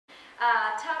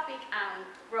topic, and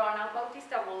Ronald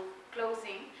Bautista will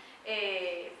closing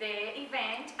the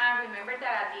event. And remember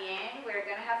that at the end we're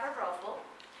going to have a raffle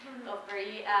of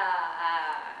very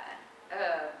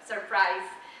surprise.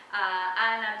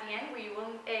 And at the end we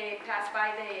will pass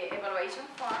by the evaluation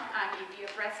form and give you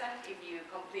a present if you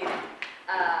completed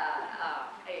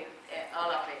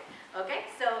all of it. Okay,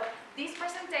 so this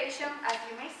presentation, as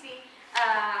you may see,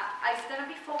 is going to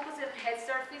be focused on HETS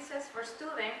services for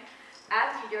students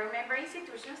at your member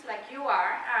institutions like you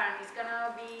are, and it's going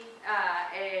to be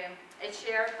a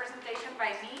shared presentation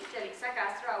by me, Yelitza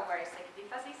Castro, our executive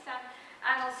assistant,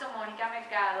 and also Monica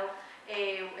Mercado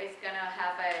is going to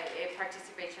have a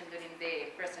participation during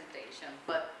the presentation.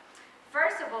 But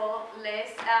first of all,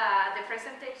 the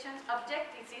presentation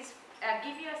objectives is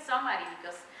give you a summary,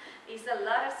 because it's a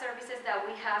lot of services that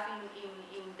we have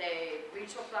in the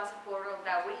virtual class portal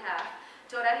that we have,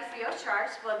 totally free of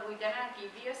charge, but we're going to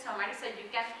give you a summary so you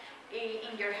can,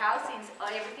 in your house, since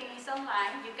everything is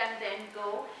online, you can then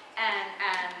go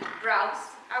and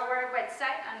browse our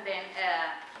website and then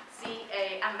see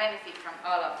and benefit from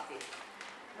all of this.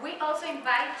 We also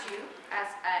invite you,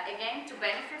 again, to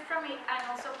benefit from it and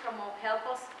also help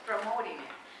us promoting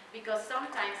it. Because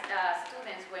sometimes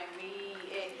students, when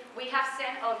we have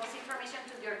sent all this information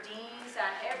to your deans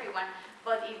and everyone,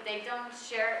 but if they don't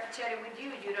share it with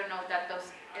you, you don't know that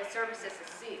those services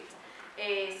exist.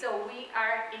 So we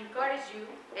encourage you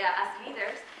as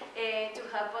leaders to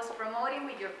help us promoting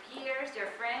with your peers,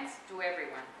 your friends, to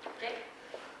everyone. Okay?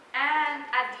 And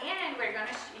at the end,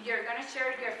 you're gonna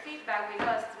share your feedback with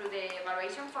us through the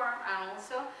evaluation form, and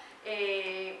also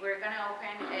we're gonna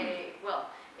open a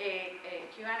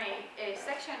Q&A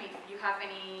section. If you have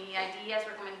any ideas,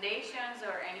 recommendations,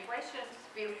 or any questions,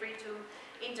 feel free to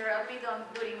interrupt me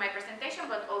during my presentation,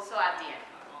 but also at the end,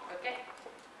 okay?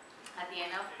 At the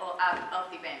end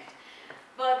of the event.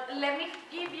 But let me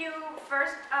give you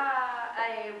first,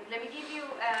 an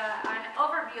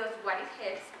overview of what is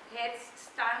HETS. HETS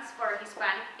stands for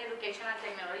Hispanic Education and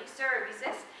Technology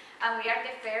Services, and we are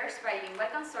the first bilingual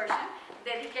consortium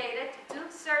dedicated to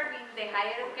serving the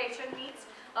higher education needs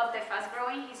of the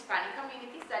fast-growing Hispanic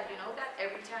communities that you know that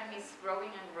every time is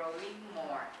growing and growing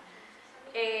more.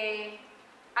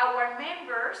 Our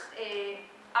members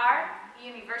are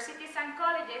universities and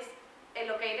colleges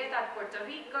located at Puerto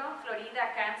Rico, Florida,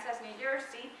 Kansas, New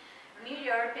Jersey, New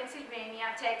York,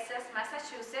 Pennsylvania, Texas,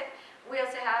 Massachusetts. We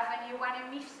also have a new one in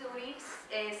Missouri,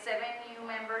 7 new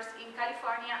members in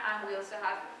California, and we also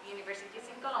have universities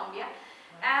in Colombia.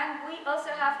 And we also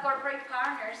have corporate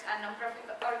partners and non-profit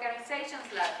organizations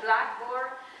like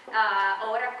Blackboard,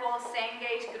 Oracle,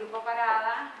 Cengage, Grupo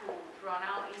Parada, who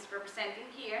Ronald is representing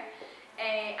here,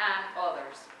 and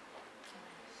others.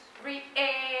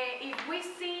 If we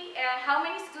see how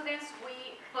many students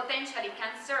we potentially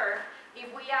can serve, if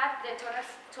we add the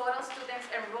total students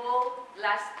enrolled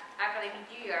last academic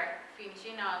year,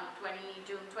 finishing on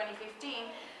June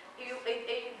 2015,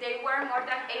 they were more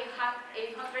than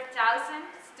 800,000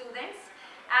 students,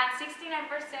 and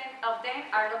 69% of them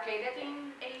are located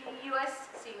in the U.S.,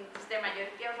 since the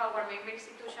majority of our member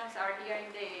institutions are here in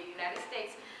the United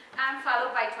States, and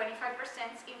followed by 25%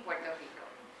 in Puerto Rico.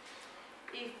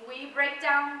 If we break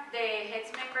down the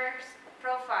HETS members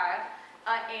profile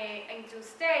into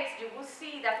states, you will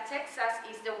see that Texas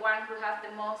is the one who has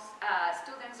the most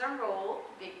students enrolled,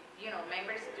 the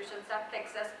member institutions of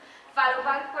Texas, followed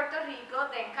by Puerto Rico,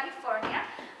 then California,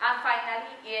 and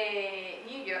finally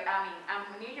New York,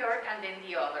 and then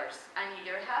the others. And New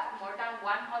York have more than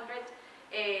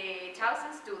 100,000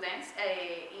 students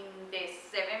in the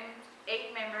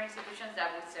 8 member institutions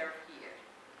that we serve here.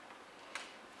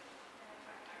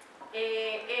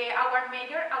 Our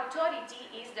major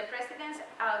authority is the presidents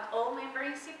of all member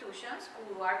institutions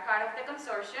who are part of the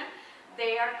consortium.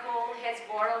 They are called HETS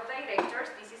Board of Directors.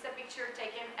 This is a picture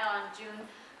taken on June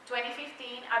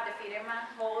 2015 at the Fireman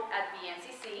Hall at the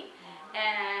NCC.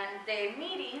 And the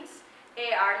meetings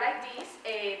are like this.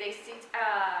 They sit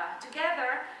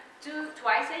together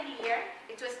twice a year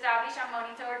to establish and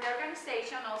monitor the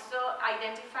organization, also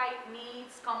identify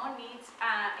needs, common needs,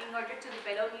 in order to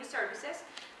develop new services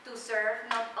to serve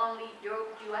not only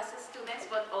you as students,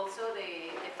 but also the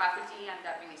faculty and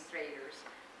the administrators.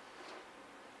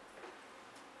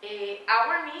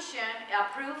 Our mission,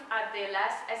 approved at the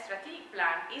last strategic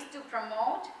plan, is to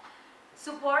promote,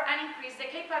 support, and increase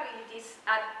the capabilities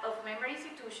of member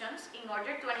institutions in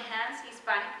order to enhance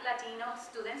Hispanic Latino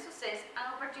student success and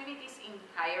opportunities in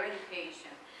higher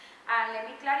education. And let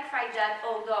me clarify that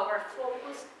although our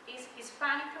focus is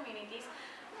Hispanic communities,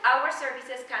 our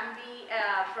services can be,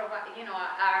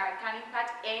 can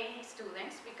impact any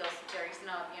students, because there is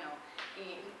not,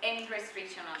 any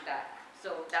restriction on that.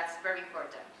 So that's very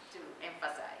important to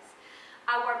emphasize.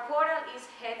 Our portal is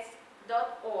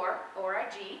HETS.org,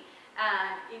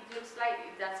 and it looks like,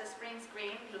 that's a spring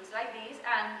screen, looks like this,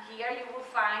 and here you will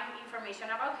find information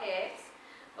about HETS.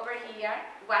 Over here,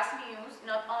 what's news,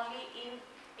 not only in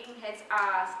HETS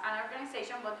as an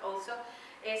organization, but also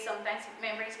sometimes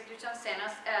member institutions send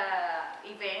us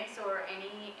events or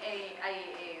any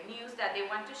news that they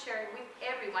want to share with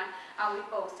everyone, and we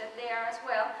post it there as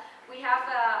well. We have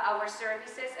our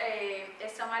services, a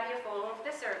summary of all of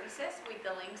the services with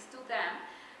the links to them,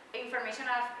 information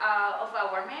of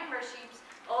our memberships.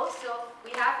 Also,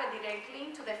 we have a direct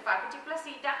link to the Faculty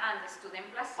Placita and the Student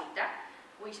Placita,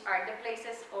 which are the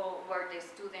places where the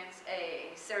students'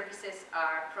 services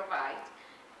are provided.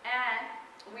 And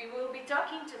we will be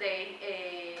talking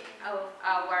today of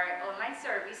our online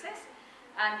services,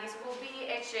 and this will be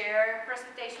a shared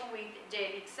presentation with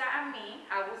Jelixa and me.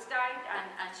 I will start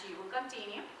and she will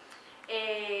continue.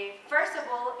 First of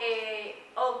all,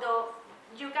 although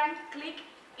you can click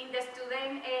in the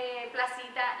Student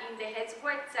Placita in the HETS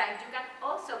website, you can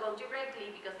also go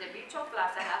directly, because the Virtual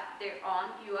Plaza have their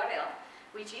own URL,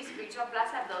 which is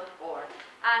virtualplaza.org.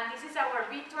 And this is our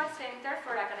virtual center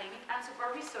for academic and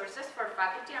support resources for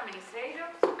faculty,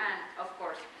 administrators, and of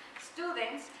course,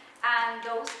 students. And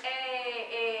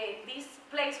this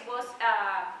place was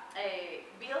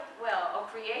built, or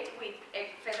created with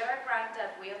a federal grant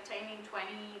that we obtained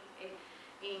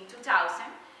in 2000.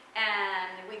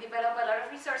 And we develop a lot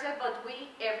of resources, but we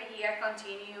every year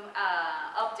continue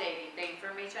updating the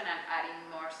information and adding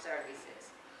more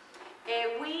services.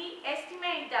 We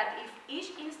estimate that if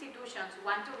each institution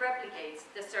want to replicate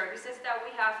the services that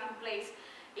we have in place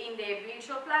in the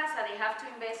Virtual Plaza, they have to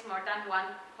invest more than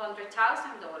 $100,000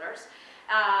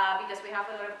 because we have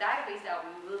a lot of database that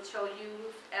we will show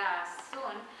you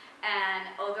soon, and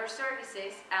other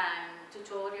services and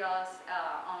tutorials,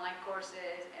 online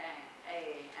courses, and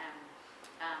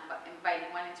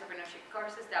bilingual entrepreneurship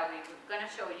courses that we're going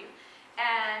to show you.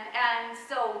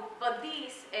 But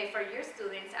these, for your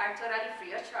students, are totally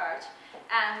free of charge,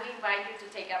 and we invite you to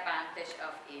take advantage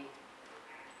of it.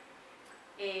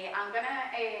 I'm going to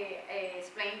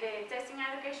explain the testing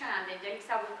education, and then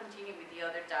Jelixa will continue with the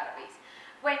other database.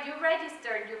 When you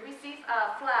register, you receive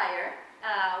a flyer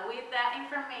with the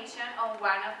information on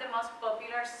one of the most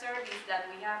popular services that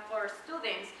we have for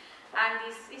students, and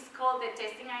this is called the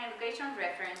Testing and Education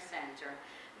Reference Center.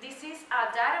 This is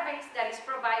a database that is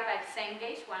provided by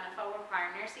Cengage, one of our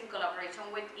partners, in collaboration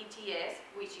with HETS,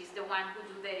 which is the one who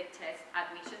do the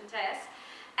admission test.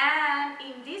 And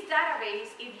in this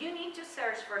database, if you need to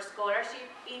search for scholarship,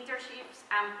 internships,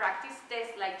 and practice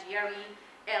tests like GRE,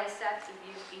 LSAT, if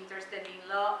you're interested in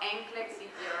law, NCLEX,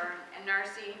 if you're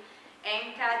nursing,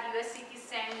 NCAT, US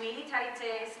citizen, military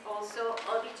tests, also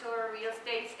auditor, real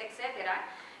estate, etc.,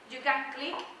 you can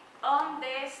click on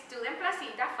the Student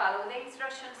Placita, follow the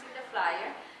instructions in the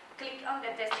flyer, click on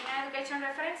the Testing and Education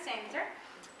Reference Center,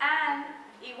 and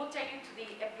it will take you to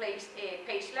a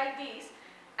page like this.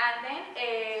 And then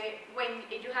when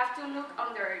you have to look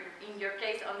under, in your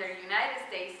case, under United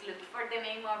States, look for the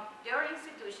name of your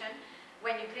institution.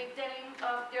 When you click the name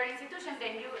of your institution,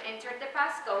 then you enter the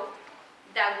passcode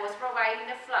that was provided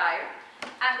in the flyer,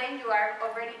 and then you are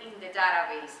already in the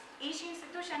database. Each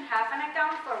institution has an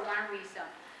account for one reason,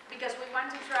 because we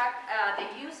want to track the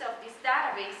use of these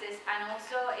databases, and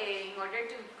also in order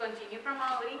to continue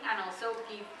promoting and also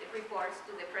give the reports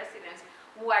to the presidents,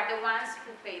 who are the ones who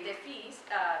pay the fees,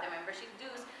 the membership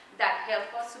dues, that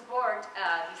help us support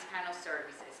these kind of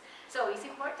services. So it's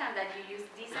important that you use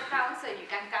this account so you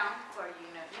can count for,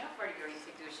 for your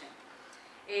institution.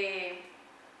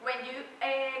 When you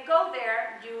go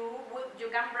there, you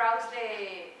can browse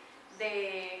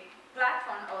the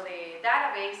platform or the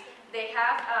database. They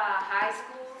have high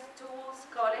schools tools,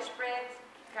 college prep,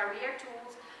 career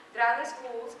tools, graduate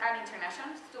schools, and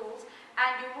international tools.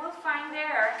 And you will find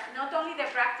there not only the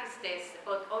practice tests,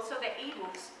 but also the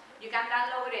ebooks. You can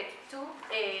download it to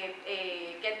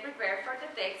get prepared for the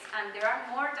text, and there are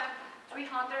more than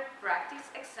 300 practice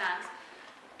exams,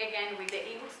 again with the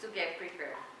ebooks to get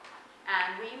prepared.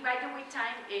 And we invite you with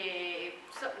time.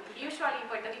 So usually in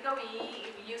Puerto Rico we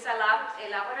use a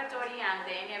laboratory, and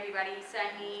then everybody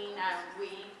sign in and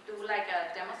we do like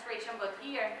a demonstration, but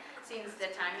here, since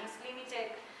the time is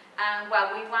limited, and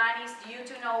what we want is you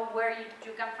to know where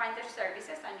you can find the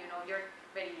services, and you're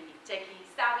very techie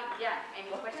savvy. Yeah,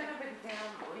 any question? What kind of exam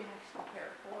will you have to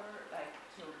prepare for, like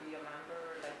to be a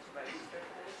member, like to register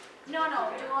for this? No,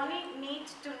 you only need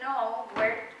to know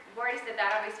where is the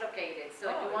database located.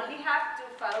 So you only have to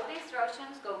follow the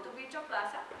instructions, go to Virtual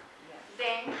Plaza. Yes.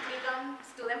 then click on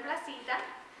Student Placita.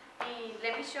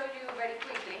 Let me show you very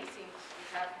quickly, since we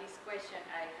have this question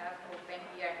I have open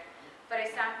here. For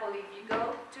example, if you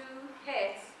go to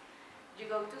HETS, you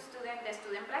go to the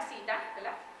Student Placita,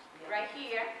 right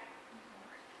here.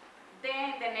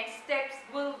 Then the next steps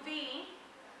will be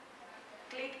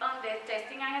click on the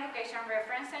Testing and Education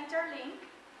Reference Center link,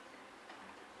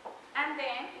 and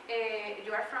then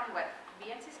you are from what?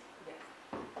 BNCC? Yes.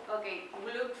 Okay,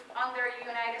 look under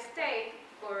United States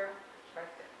for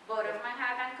Board of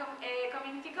Manhattan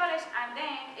Community College, and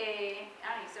then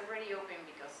it's already open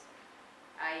because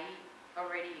I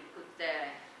already put the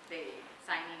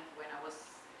sign-in when I was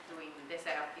doing the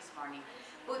setup this morning.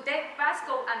 Put the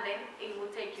passcode and then it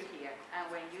will take you here. And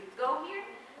when you go here,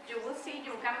 you will see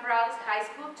you can browse high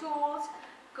school tools,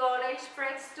 college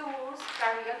prep tools,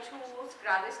 career tools,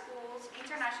 graduate schools,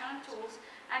 international tools.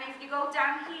 And if you go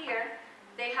down here,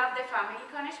 they have the Family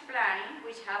College Planning,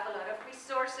 which have a lot of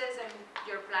resources and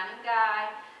your planning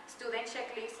guide, student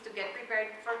checklists to get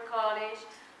prepared for college,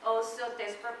 also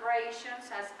test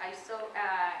preparations, as I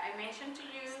mentioned to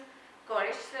you,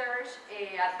 college search,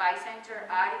 advice center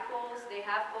articles. They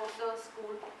have also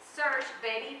school search,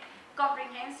 very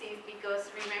comprehensive,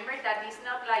 because remember that it's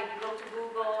not like you go to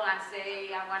Google and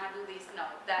say, I want to do this. No,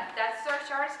 that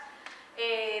searchers,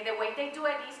 the way they do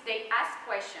it is they ask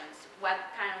questions. What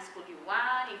kind of school you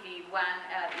want, if you want,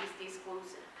 if these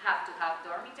schools have to have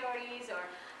dormitories, or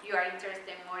you are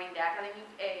interested more in the academic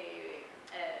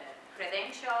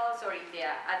credentials or in the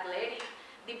athletic.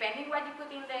 Depending what you put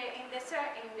in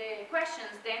the questions,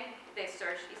 then the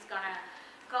search is gonna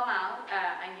come out,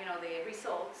 and you know the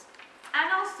results. And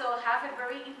also have a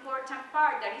very important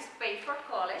part that is paid for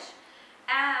college,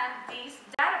 and this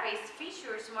database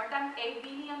features more than $8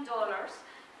 billion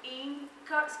in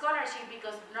scholarship,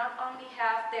 because not only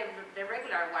have the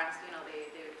regular ones, you know, the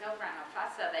Pell Grant or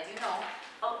FAFSA that you know,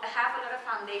 have a lot of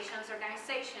foundations,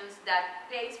 organizations that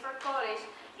pays for college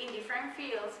in different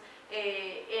fields,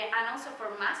 and also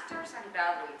for masters and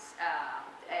graduates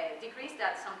degrees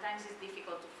that sometimes is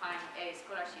difficult to find a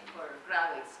scholarship for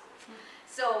graduate schools.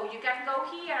 So you can go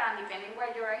here, and depending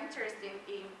what you are interested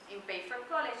in pay for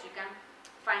college, you can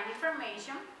find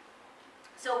information.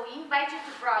 So we invite you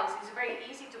to browse. It's very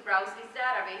easy to browse this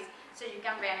database, so you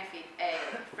can benefit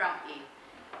from it.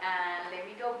 And let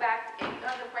me go back. Any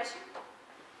other question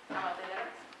about the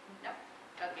database? No?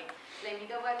 Okay. Let me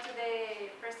go back to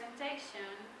the presentation.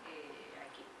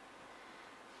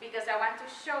 Because I want to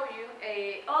show you,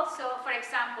 also, for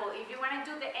example, if you want to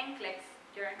do the NCLEX,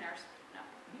 you're a nurse? No.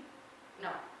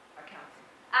 No. Accounting.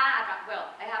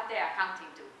 Well, I have the accounting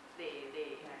too,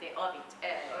 the audit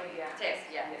test,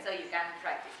 yeah, so you can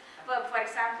practice. But for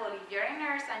example, if you're a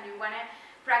nurse and you want to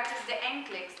practice the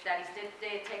NCLEX, that is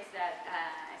the test that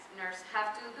nurses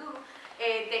have to do,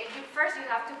 first you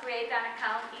have to create an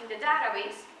account in the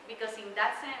database, because in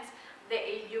that sense,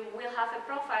 you will have a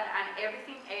profile, and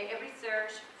everything, every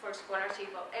search for scholarship,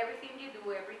 or everything you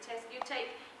do, every test you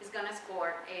take is going to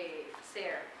score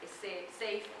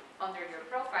safe under your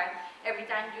profile. Every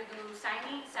time you do sign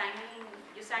in,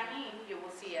 you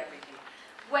will see everything.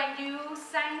 When you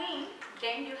sign in,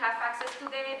 then you have access to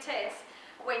the test.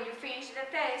 When you finish the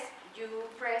test, you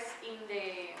press in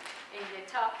the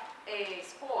top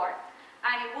score,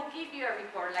 and it will give you a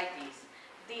report like this.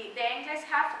 The NCLEX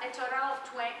have a total of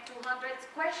 200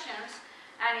 questions,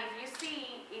 and if you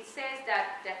see, it says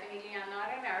that definitely I'm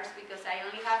not a nurse, because I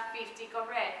only have 50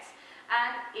 corrects,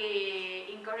 and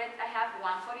incorrect I have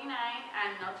 149,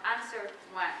 and not answered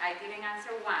one. I didn't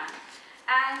answer one,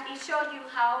 and it showed you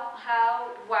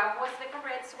what was the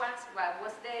correct ones, what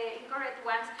was the incorrect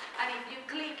ones, and if you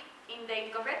click in the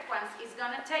incorrect ones, it's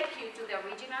gonna take you to the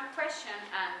original question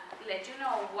and let you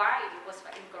know why it was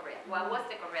incorrect, what was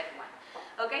the correct one.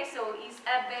 Okay, so it's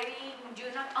a very, you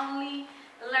not only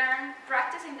learn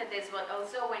practicing the test, but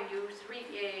also when you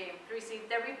receive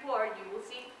the report, you will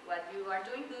see what you are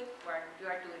doing good, what you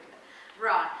are doing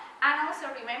wrong. And also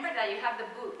remember that you have the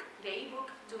book, the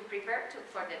e-book, to prepare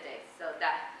for the test, so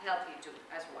that helps you too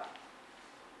as well.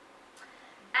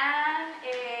 And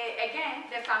again,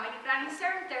 the Family Planning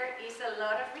Center is a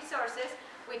lot of resources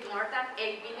with more than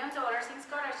 $8 billion in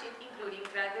scholarship, including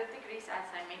graduate degrees,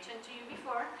 as I mentioned to you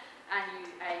before, and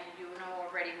you know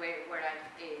already where I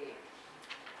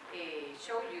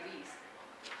showed you this.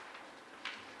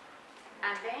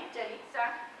 And then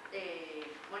Jelitza,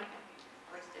 Monica,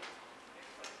 where's this?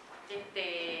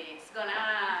 It's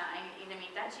gonna, in the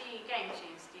meantime, she's getting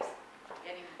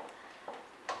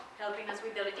helping us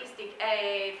with the logistics.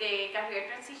 The career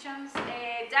transitions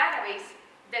database,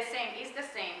 is the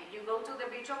same. You go to the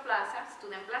virtual plaza,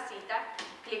 Student Placita,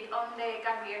 click on the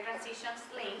career transitions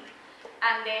link,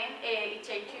 and then it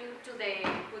takes you to the,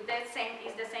 put the same,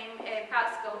 is the same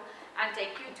passcode, and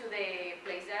take you to the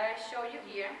place that I show you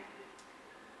here.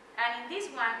 And in this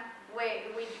one,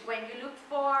 when you look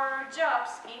for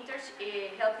jobs,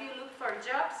 help you look for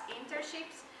jobs,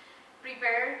 internships,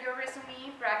 prepare your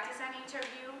resume, practice an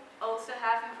interview, also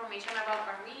have information about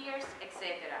careers,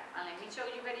 etc. And let me show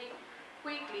you very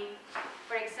quickly.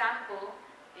 For example,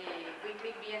 we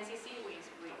click BNCC,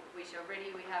 which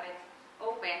already we have it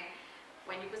open.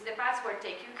 When you put the password,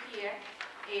 take you here.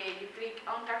 You click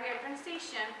on career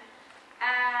transition.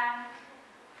 And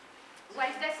what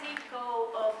is the zip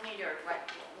code of New York? What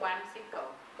one zip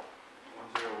code?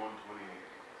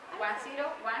 10128.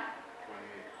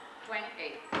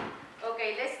 10128.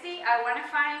 Okay, let's see. I want to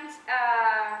find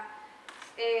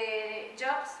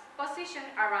jobs position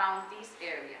around this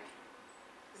area.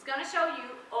 It's going to show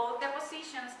you all the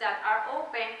positions that are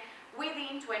open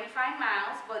within 25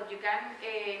 miles, but you can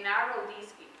narrow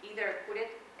this, either put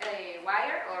it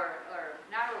wider or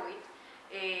narrow it.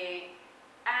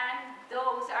 And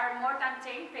those are more than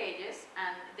 10 pages,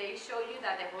 and they show you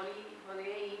that the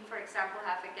Holiday Inn, for example,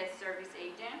 have a guest service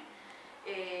agent,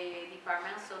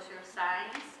 Department of Social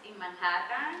Science in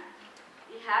Manhattan.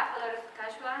 We have a lot of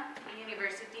casual,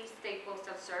 University State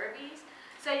Postal Service.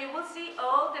 So you will see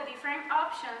all the different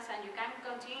options, and you can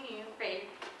continue page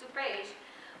to page.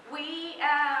 We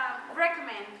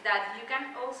recommend that you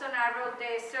can also narrow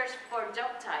the search for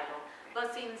job title.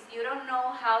 But since you don't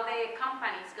know how the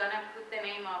company is gonna put the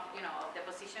name of, of the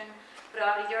position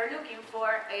probably you're looking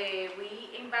for,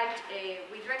 we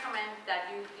recommend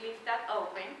that you leave that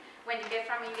open. When you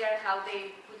get familiar how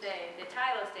they put the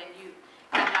titles, then you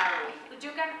can narrow it. But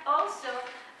you can also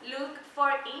look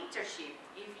for internship.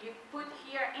 If you put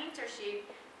here internship,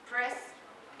 press,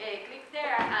 click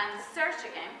there and search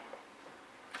again.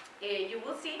 You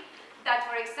will see that,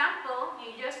 for example, New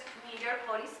York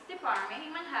Police Department in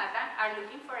Manhattan are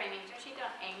looking for an internship on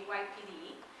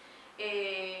NYPD.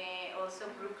 Also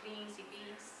Brooklyn,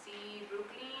 CPC,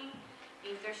 Brooklyn,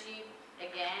 internship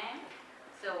again.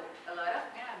 So a lot of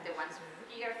the ones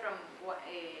here from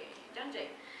John Jay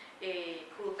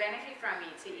could benefit from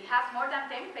it. So you have more than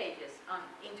 10 pages on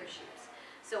internships.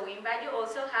 So we invite you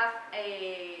also have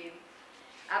a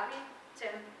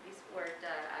this word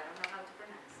I don't know how to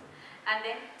pronounce. And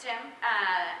then temp,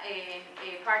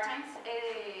 part-time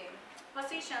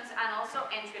positions, and also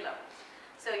entry levels.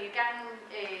 So you can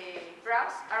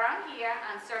browse around here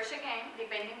and search again,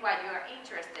 depending what you are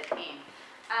interested in.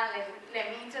 And let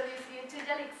me introduce you to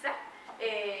Jalixa.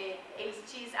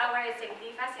 She's our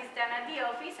executive assistant at the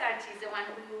office, and she's the one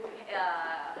who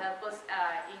helps us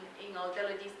in all the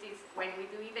logistics when we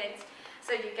do events.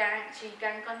 So she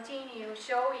can continue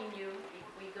showing you, if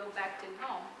we go back to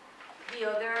home, the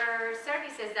other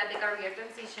services that the career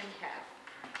transition have.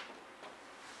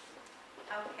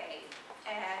 Okay,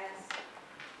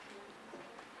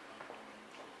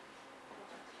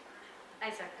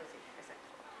 Exacto, sí,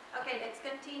 exacto. okay, let's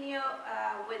continue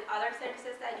with other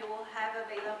services that you will have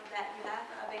available,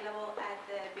 at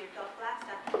the virtual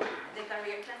plaza, the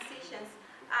career transitions.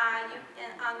 On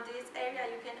this area,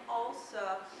 you can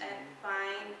also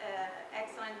find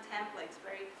excellent templates,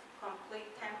 very complete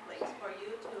templates for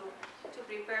you to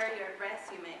prepare your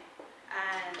resume,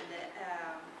 and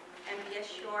be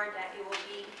assured that it will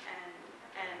be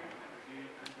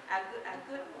a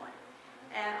good one.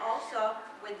 And also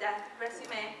with that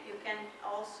resume, you can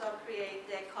also create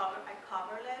a cover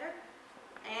letter,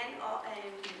 and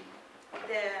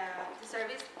the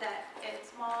service that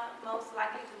is most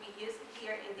likely to be used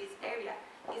here in this area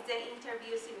is the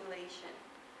interview simulation.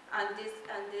 On this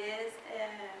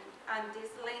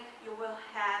link, you will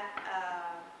have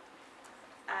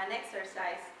an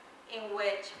exercise in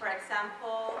which, for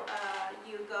example,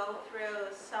 you go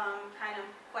through some kind of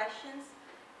questions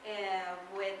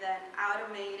with an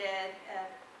automated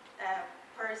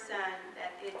person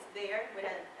that is there, with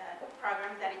a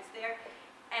program that is there,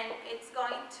 and it's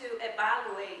going to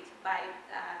evaluate by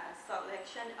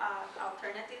selection of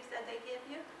alternatives that they give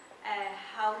you,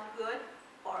 how good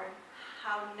or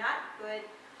how not good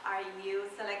are you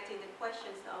selecting the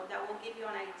questions. So that will give you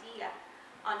an idea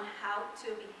on how to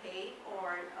behave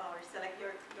or select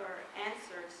your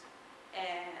answers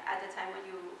at the time when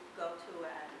you go to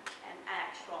an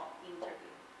actual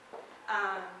interview.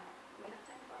 We have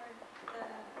time for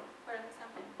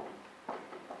something?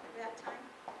 We have time?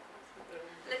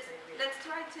 Let's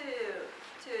try to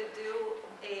do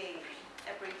a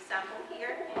brief sample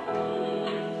here.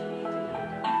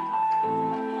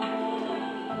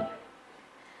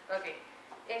 Okay.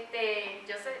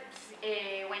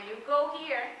 When you go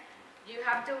here, You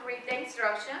have to read the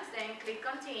instructions, then click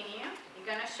continue. It's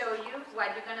gonna show you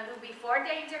what you're gonna do before the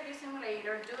interview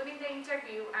simulator, during the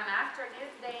interview, and after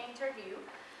the interview.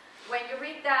 When you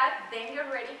read that, then you're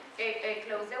ready,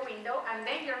 close the window, and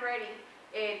then you're ready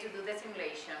to do the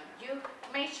simulation. You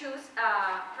may choose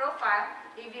a profile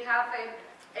if you have a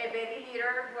very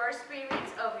little work experience,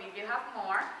 or if you have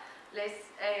more. Let's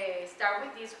start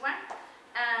with this one.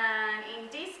 And in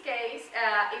this case,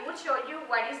 it will show you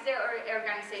what is the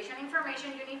organization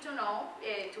information you need to know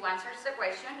to answer the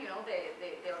question, you know,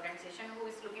 the organization who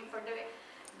is looking for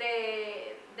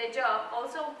the job.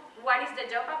 Also, what is the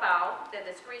job about, the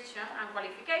description and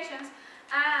qualifications,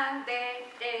 and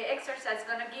the exercise is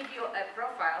going to give you a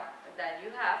profile that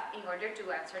you have in order to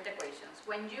answer the questions.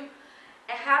 When you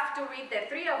have to read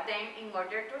the 3 of them in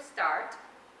order to start,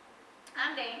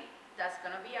 and then that's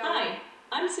going to be our... Hi,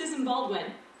 I'm Susan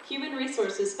Baldwin, Human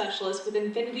Resources Specialist with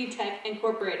Infinity Tech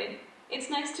Incorporated. It's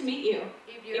nice to meet you.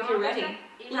 If you're ready,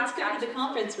 let's go to the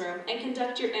conference room and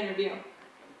conduct your interview.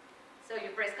 So you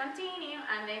press continue,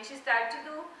 and then you start to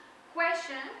do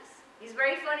questions. It's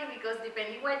very funny because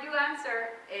depending what you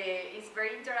answer, it's very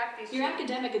interactive. Your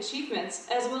academic achievements,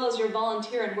 as well as your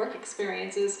volunteer and work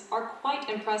experiences, are quite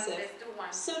impressive. Let's do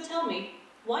one. So tell me,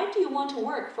 why do you want to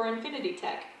work for Infinity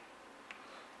Tech?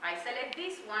 I select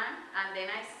this one, and then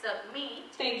I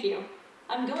submit. Thank you.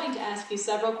 I'm going to ask you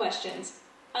several questions.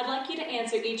 I'd like you to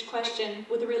answer each question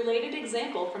with a related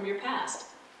example from your past.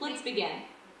 Let's begin.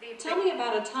 Tell me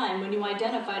about a time when you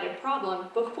identified a problem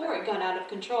before it got out of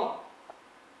control.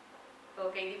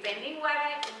 Okay, depending what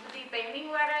I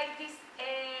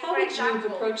How would you have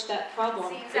approached that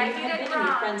problem if you had been in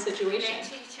your friend's situation? Then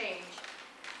she changed.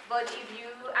 But if you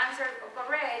answer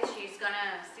correct, she's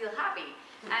gonna still happy.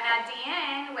 And at the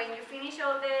end, when you finish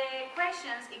all the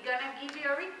questions, it's gonna give you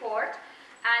a report,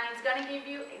 and it's gonna give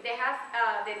you, they have,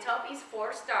 the top is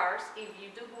 4 stars. If you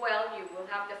do well, you will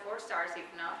have the 4 stars. If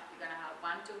not, you're gonna have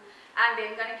 1, 2. And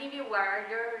then gonna give you where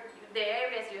the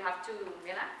areas you have to,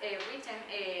 written,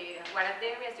 what are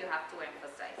the areas you have to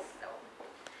emphasize. So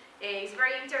it's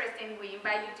very interesting. We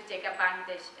invite you to take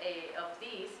advantage of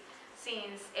this,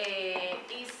 since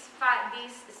this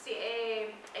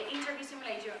interview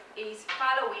simulator is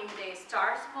following the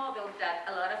STARS model that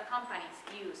a lot of companies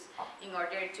use in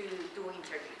order to do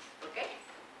interviews. Okay?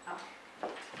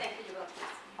 Thank you both.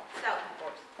 So,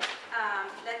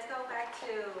 let's go back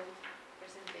to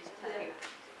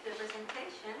the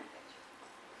presentation.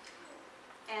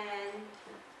 And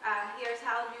here's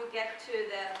how you get to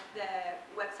the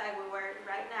website we were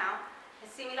right now.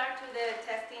 Similar to the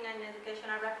Testing and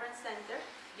Educational Reference Center,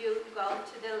 you go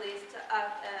to the list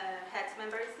of HETS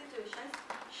member institutions,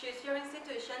 choose your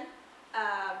institution,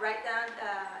 write down,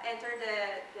 enter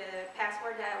the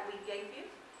password that we gave you.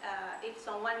 If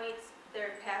someone needs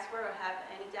their password or have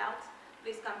any doubts,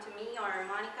 please come to me or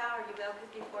Monica or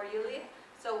Yubelkis before you leave,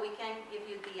 so we can give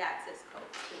you the access code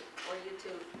for you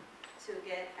to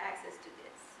get access to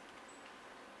this.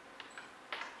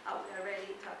 We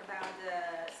already talked about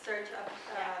the search of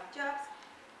jobs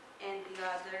and the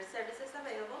other services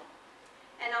available.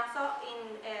 And also,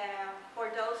 for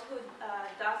those who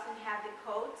doesn't have the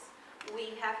codes,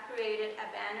 we have created a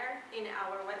banner in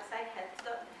our website,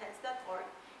 hets.org,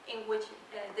 in which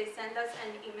they send us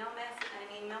an email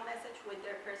message with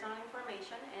their personal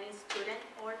information, any student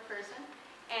or person,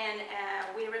 and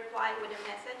we reply with a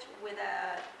message with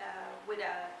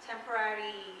a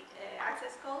temporary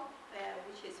access code,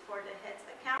 which is for the HETS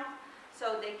account,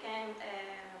 so they can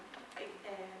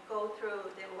go through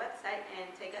the website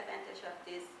and take advantage of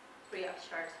these free of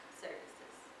charge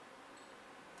services.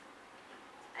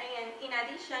 And in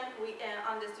addition, we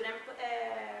on the student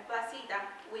placita,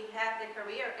 we have the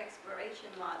career exploration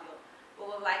module.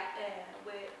 We would like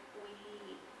we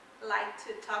like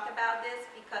to talk about this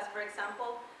because, for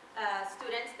example,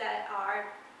 students that are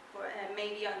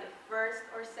maybe on the first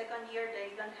or second year,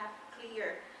 they don't have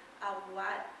clear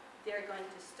what they're going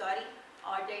to study,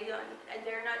 or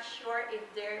they're not sure if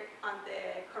they're on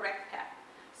the correct path.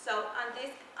 So on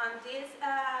this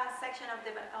section of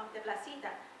the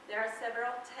placita, there are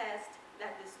several tests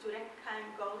that the student can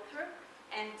go through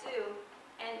and do,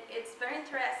 and it's very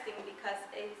interesting because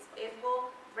it will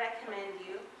recommend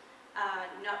you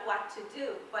not what to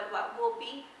do, but what will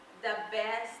be the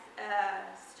best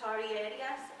study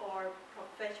areas or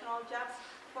professional jobs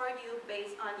for you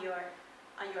based on your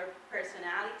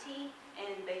personality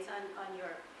and based on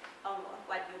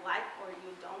what you like or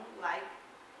you don't like,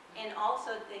 and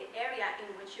also the area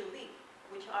in which you live,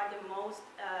 which are the most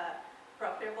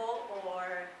profitable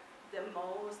or the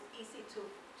most easy to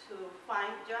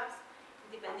find jobs,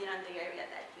 depending on the area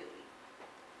that you live.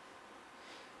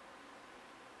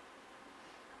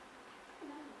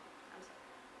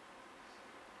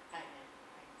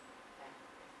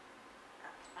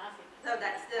 So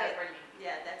that's the, hyperlink.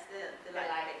 yeah, that's the The live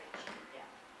live. page. Yeah.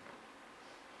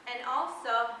 And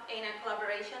also, in a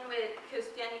collaboration with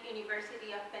Houston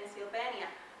University of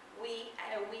Pennsylvania, we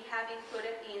have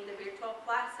included in the virtual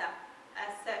plaza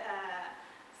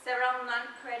several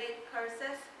non-credit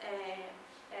courses,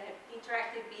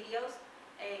 interactive videos,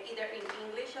 either in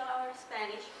English or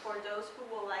Spanish for those who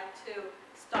would like to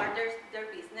start their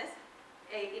business.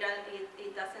 It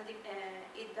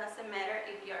doesn't matter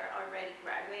if you're already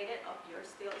graduated or you're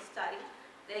still studying.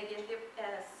 They give you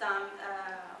some.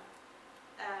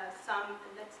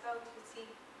 Let's go to see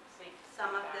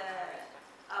some of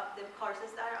the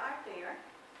courses that are there.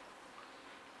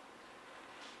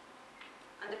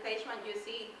 On the page when you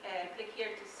see, click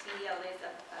here to see a list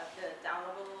of the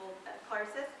downloadable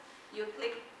courses. You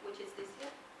click, which is this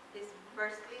here, this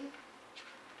first link.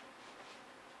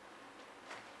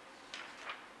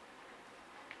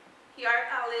 Here are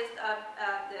a list of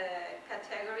the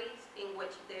categories in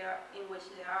which there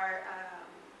are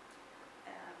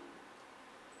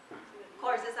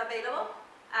courses available.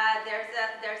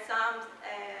 There's some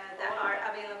that are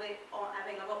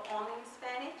available only in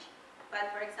Spanish. But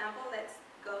for example, let's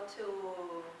go to.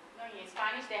 No, in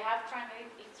Spanish they have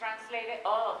translated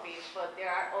all of it, but they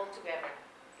are all together.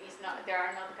 They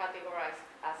are not categorized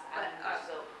as English,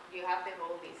 so you have the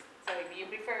whole list. So if you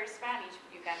prefer Spanish,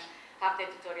 you can have the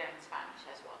tutorial in Spanish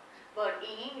as well. But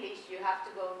in English, you have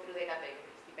to go through the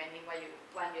categories, depending what you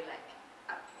like.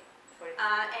 Okay. For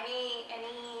Any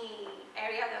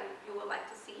area that you would like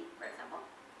to see, for example?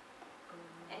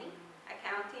 Any?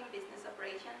 Accounting, business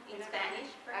operation, in Spanish,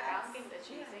 perhaps? Accounting, that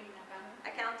she's saying accounting.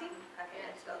 Accounting? Okay,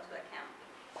 let's go to accounting.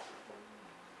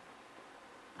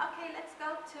 Okay, let's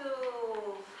go to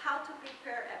how to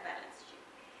prepare a balance sheet.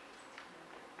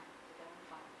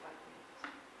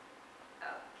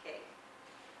 Okay.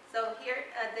 So here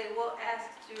they will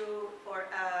ask you for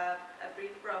a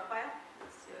brief profile.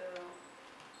 So,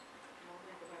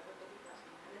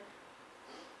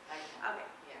 okay,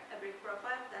 a brief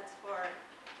profile. That's for.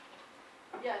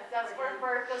 Yes, that's for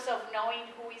purpose of knowing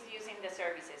who is using the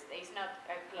services. It's not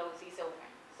closed, it's open.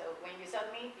 So when you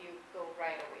submit, you go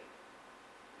right away.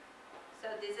 So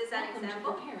this is an Welcome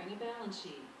example to preparing a balance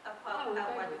sheet. of Powered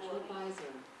by what Virtual will be.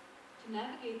 Advisor. To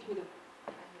navigate through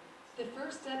the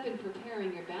first step in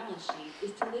preparing your balance sheet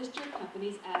is to list your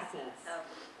company's assets. So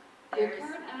Your there's,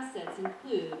 current assets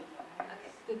include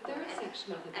okay, the third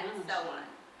section of the and balance so on.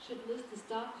 sheet should list the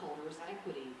stockholders'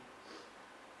 equity.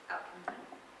 Okay.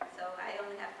 So I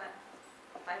only have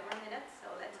 5 more minutes, so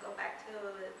let's go back to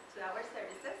our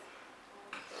services.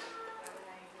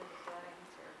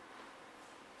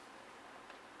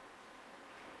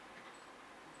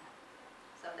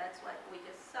 So that's what we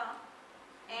just saw.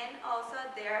 And also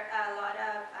there are a lot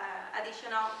of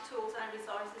additional tools and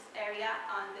resources area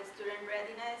on the student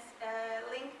readiness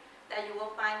link that you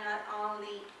will find not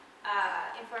only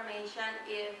information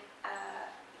if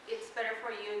it's better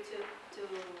for you to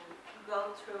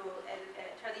go through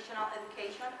traditional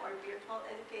education or virtual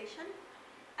education.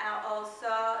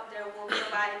 Also, there will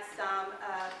provide some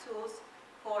tools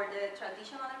for the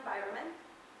traditional environment,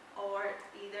 or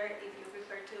either if you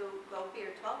prefer to go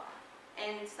virtual.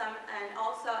 And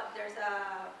also there's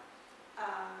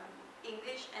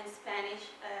English and Spanish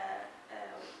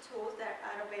tools that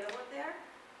are available there.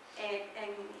 And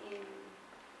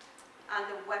on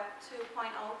the Web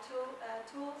 2.0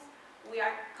 tools, we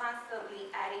are constantly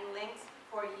adding links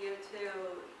for you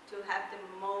to have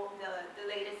the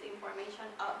latest information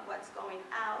of what's going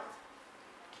out,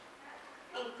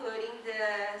 including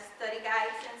the study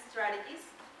guides and strategies,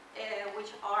 which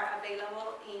are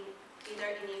available either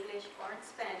in English or in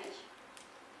Spanish.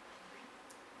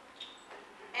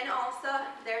 And also,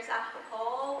 there's a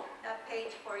whole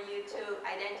page for you to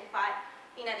identify,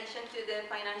 in addition to the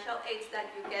financial aids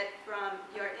that you get from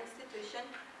your institution,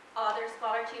 other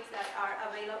scholarships that are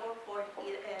available from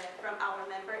our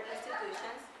member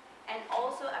institutions, and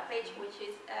also a page which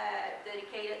is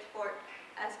dedicated for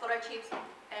scholarships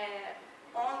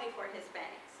only for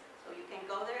Hispanics. So you can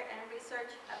go there and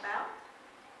research about.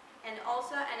 And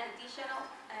also an additional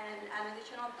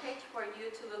page for you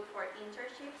to look for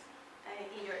internships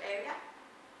in your area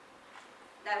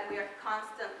that we are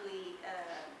constantly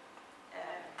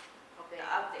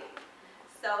updating.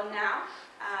 So now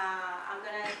I'm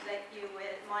going to let you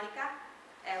with Monica,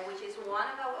 which is one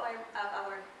of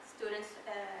our students'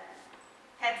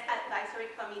 HETS Advisory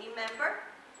Committee member,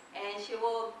 and she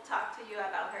will talk to you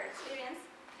about her experience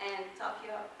and talk to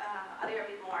you a little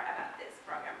bit more about this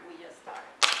program we just started.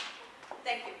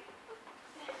 Thank you.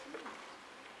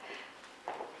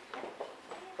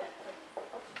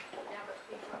 Yeah, but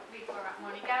before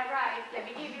Monica arrives, let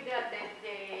me give you the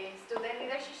student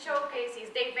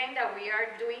event that we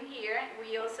are doing here.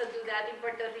 We also do that in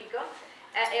Puerto Rico.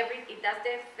 That's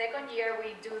the second year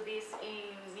we do this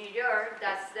in New York.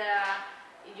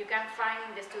 You can find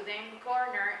in the student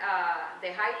corner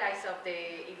the highlights of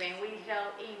the event we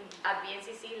held at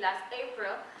BNCC last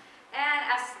April. And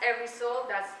as a result,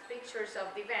 that's pictures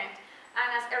of the event. And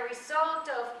as a result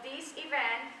of this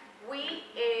event, we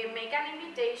make an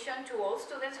invitation to all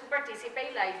students who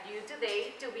participate, like you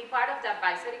today, to be part of the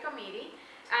advisory committee.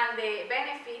 And the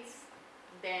benefits,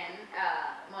 then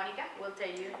Monica will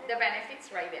tell you the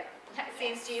benefits right there,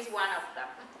 since she's one of them.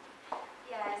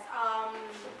 Yes,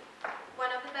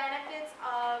 one of the benefits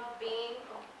of being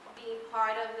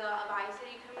part of the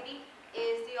advisory committee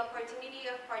is the opportunity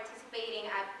of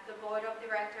participating at the board of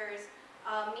directors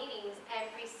meetings and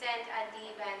present at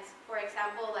the events. For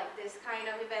example, like this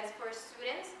kind of events for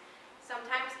students.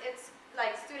 Sometimes it's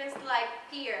like students like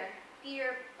peer,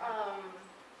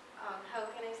 how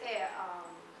can I say it?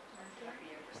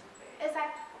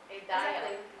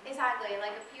 Exactly,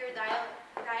 like a peer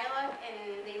dialogue,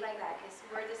 and they like that because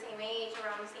we're the same age,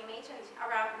 around the same age, and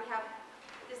we have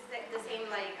the same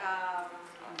like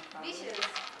visions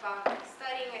about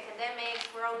studying, academics.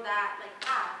 We're on that like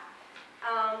path.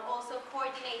 Also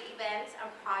coordinate events and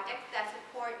projects that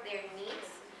support their needs.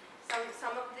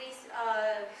 Some of these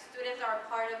students are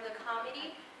part of the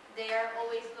committee. They're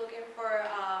always looking for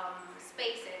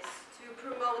spaces to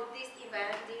promote this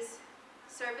event, these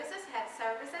services, HETS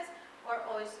services, or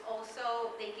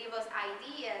also they give us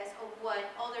ideas of what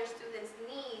other students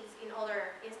need in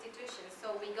other institutions.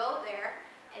 So we go there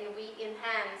and we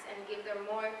enhance and give them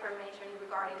more information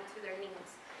regarding to their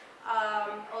needs.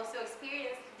 Also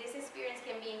this experience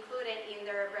can be included in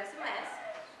their resumes,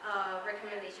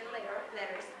 recommendation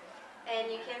letters. And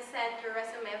you can send your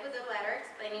resume with a letter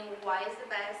explaining why is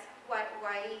the best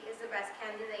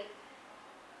candidate.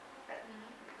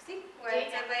 Why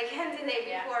is the best candidate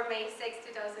before May 6,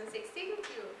 2016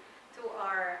 to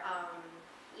our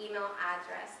email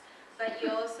address. But you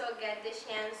also get the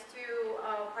chance to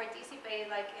participate,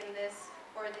 like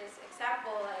for this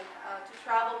example, like to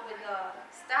travel with the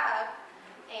staff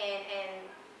and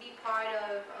be part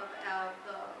of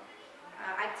the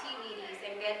activities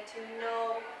and get to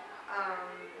know.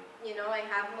 I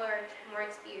have more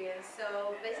experience.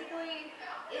 So basically,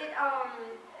 it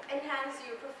enhances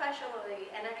you professionally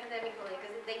and academically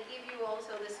because they give you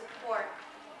also the support.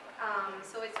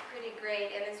 So it's pretty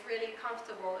great and it's really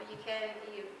comfortable. You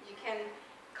can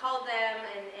call them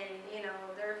and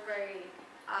they're very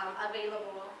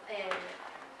available and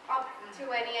up to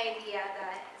any idea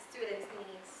that students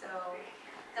need. So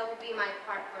that would be my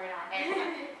part for now.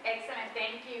 Excellent,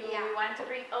 thank you. Yeah. We want to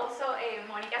bring also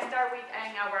Monica started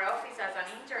in our office as an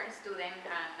intern student,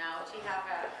 and now she has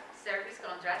a service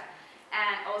contract,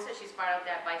 and also she's part of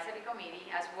the advisory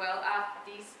committee, as well as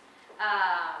these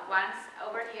ones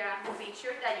over here on the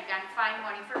picture that you can find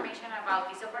more information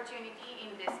about this opportunity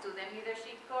in the Student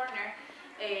Leadership Corner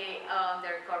on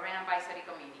the current advisory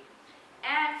committee.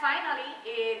 And finally,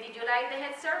 did you like the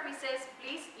HETS services?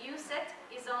 Please use it.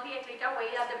 It's only a click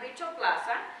away at the virtual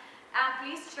plaza. And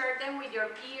please share them with your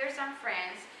peers and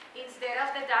friends. Instead of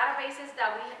the databases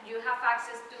that you have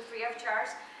access to free of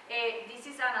charge, this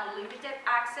is an unlimited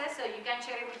access, so you can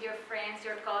share it with your friends,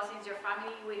 your cousins, your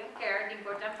family. We don't care. The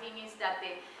important thing is that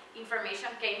the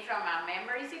information came from a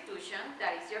member institution.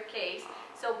 That is your case.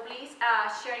 So please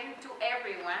share it to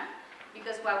everyone,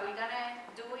 because what we're gonna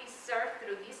do is serve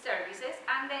through these services,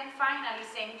 and then finally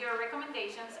send your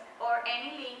recommendations or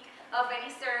any link of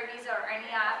any service or any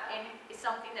app,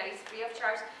 something that is free of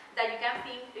charge that you can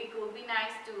think it would be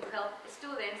nice to help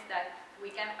students, that we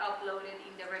can upload it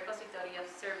in the repository of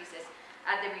services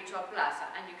at the virtual plaza,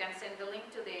 and you can send the link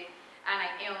to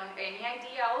any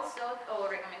idea also or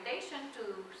recommendation to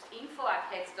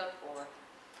info@hets.org.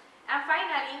 And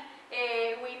finally,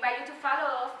 we invite you to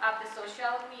follow up the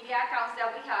social media accounts that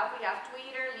we have. We have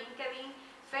Twitter, LinkedIn,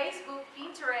 Facebook,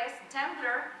 Pinterest,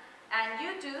 Tumblr, and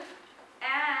YouTube.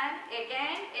 And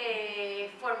again,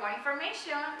 for more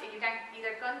information, you can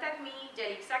either contact me,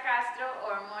 Jelixa Castro,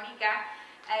 or Monica,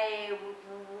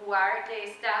 who are the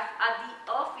staff at the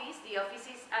office. The office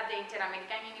is at the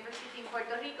Inter-American University in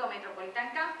Puerto Rico Metropolitan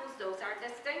Campus. Those are the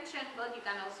extensions, but you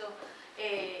can also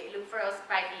look for us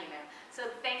by email. So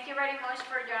thank you very much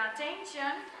for your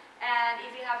attention, and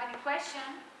if you have any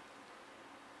question.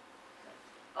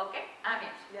 Okay,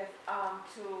 Amir. Yes,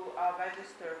 to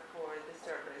register for the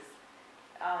service,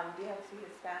 do you have to be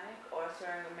Hispanic or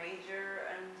certain major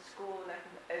in school? Like,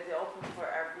 is it open for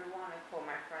everyone, like for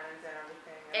my friends and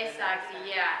everything?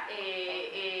 Exactly, yeah.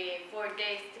 For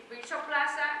the virtual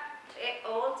plaza,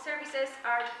 all services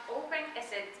are open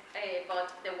except but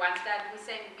but the ones that we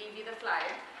send give you the flyer,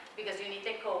 because you need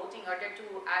the code in order to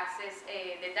access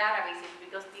the databases,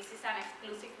 because this is an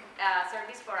exclusive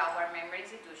service for our member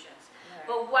institutions. Right.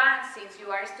 But once, since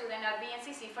you are a student at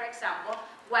BNCC, for example,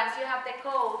 once you have the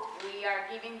code, we are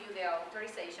giving you the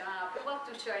authorization and approval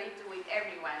to share it with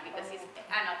everyone, because it's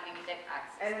an unlimited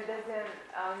access. And it doesn't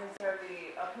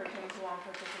necessarily pertain to one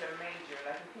particular major,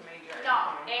 like you can major in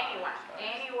No, anything in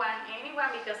college,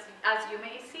 anyone, because as you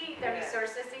may see, the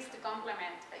resources is to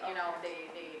complement, you know,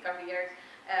 the career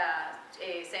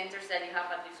centers that you have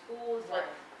at the schools, but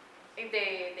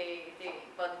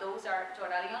but those are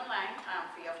totally online and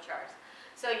free of charge.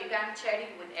 So you can share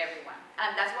it with everyone,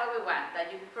 and that's what we want, that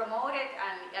you promote it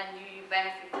and you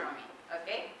benefit from it.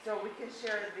 Okay? So we can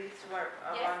share this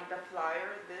Yes. on the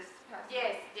flyer, this passage?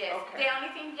 Yes, yes. Okay. The only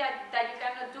thing that you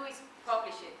cannot do is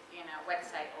publish it in a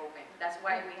website open. That's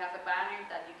why we have a banner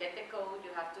that you get the code,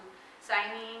 you have to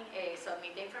sign in,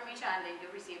 submit the information, and then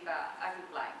you receive a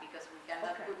reply, because we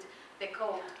cannot put the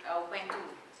code open to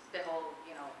the whole,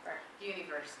 you know,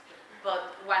 universe.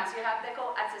 But once you have the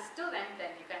code as a student,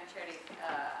 then you can share it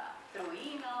through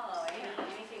email or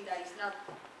anything that is not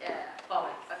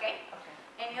public. Okay? Okay.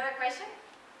 Any other question?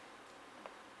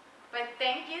 But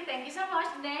thank you so much,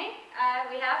 Nate.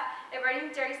 We have a very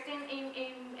interesting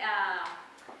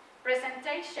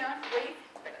presentation with,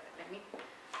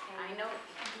 I know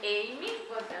Amy,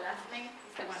 but the last name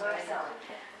is the one that I know.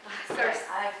 Sorry,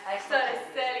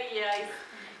 yeah, it's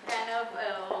kind of,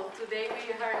 today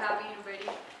we are having very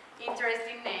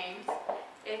interesting names.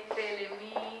 Let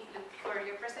me look for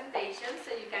your presentation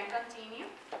so you can continue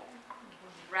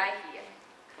right here.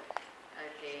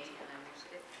 Okay, and I'm just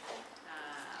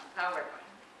PowerPoint.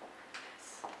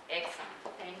 Excellent.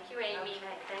 Thank you, Amy.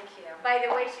 Okay, thank you. By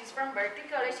the way, she's from Berkeley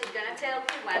College. She's going to tell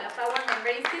you one of our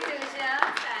member institutions,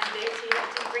 and she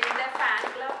brings the fan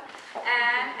club.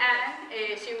 And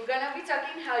she's going to be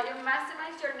talking how you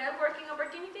maximize your networking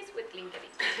opportunities with LinkedIn.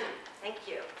 Thank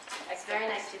you. It's very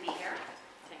nice to be here.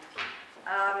 Thank you.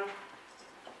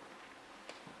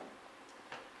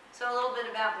 So a little bit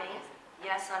about me.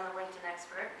 Yes, I'm a LinkedIn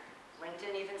expert.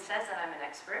 LinkedIn even says that I'm an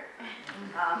expert.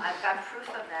 I've got proof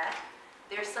of that.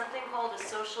 There's something called a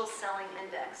social selling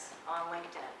index on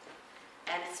LinkedIn.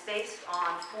 And it's based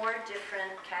on 4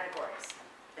 different categories.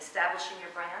 Establishing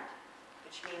your brand,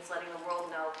 which means letting the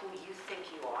world know who you think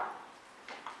you are.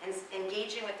 And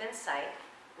engaging with insight,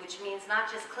 which means not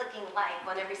just clicking like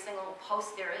on every single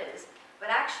post there is,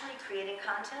 but actually creating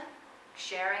content,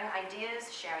 sharing ideas,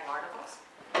 sharing articles,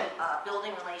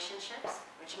 building relationships,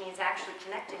 which means actually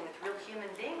connecting with real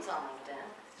human beings on LinkedIn,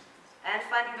 and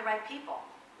finding the right people.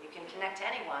 You can connect to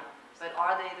anyone, but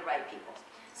are they the right people?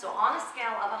 So on a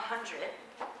scale of 100,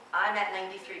 I'm at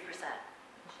 93%.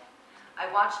 I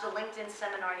watched a LinkedIn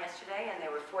seminar yesterday, and there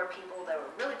were 4 people that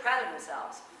were really proud of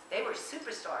themselves. They were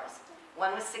superstars.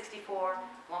 One was 64,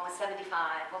 one was 75,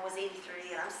 one was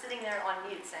 83, and I'm sitting there on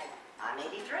mute saying, I'm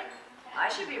 83. I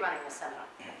should be running this seminar.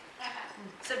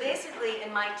 So basically,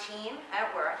 in my team at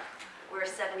work, we're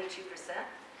 72%.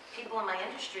 People in my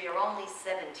industry are only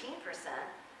 17%.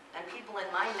 And people in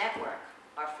my network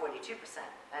are 42%,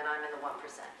 and I'm in the 1%.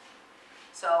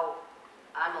 So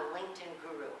I'm a LinkedIn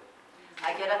guru.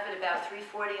 I get up at about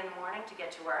 3:40 in the morning to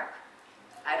get to work.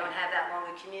 I don't have that long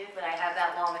a commute, but I have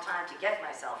that long a time to get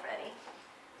myself ready.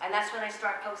 And that's when I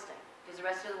start posting, because the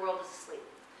rest of the world is asleep.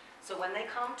 So when they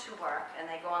come to work and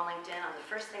they go on LinkedIn, I'm the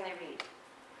first thing they read.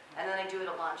 And then I do it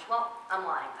at lunch. Well, I'm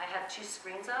lying. I have 2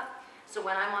 screens up, so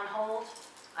when I'm on hold,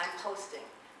 I'm posting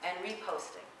and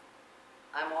reposting.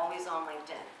 I'm always on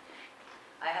LinkedIn.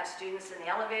 I have students in the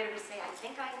elevator who say, I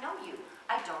think I know you.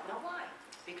 I don't know why,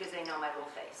 because they know my little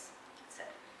face. That's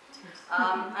it.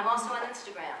 I'm also on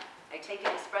Instagram. I take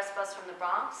an express bus from the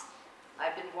Bronx.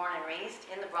 I've been born and raised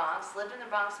in the Bronx, lived in the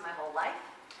Bronx my whole life.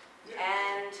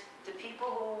 And the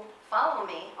people who follow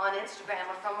me on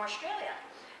Instagram are from Australia.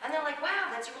 And they're like,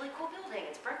 wow, that's a really cool building.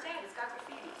 It's burnt down, it's got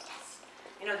graffiti. Yes.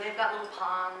 You know, they've got little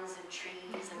ponds and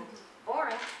trees and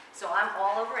boring. So I'm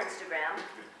all over Instagram.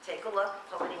 Take a look,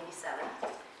 Poet Amy 7.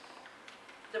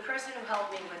 The person who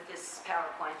helped me with this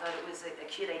PowerPoint thought it was a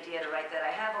cute idea to write that. I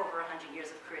have over 100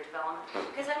 years of career development,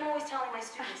 because I'm always telling my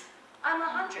students, I'm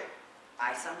 100.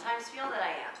 I sometimes feel that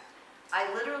I am.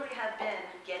 I literally have been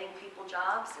getting people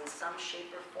jobs in some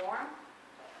shape or form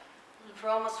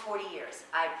for almost 40 years.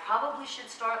 I probably should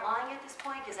start lying at this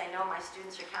point, because I know my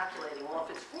students are calculating, well,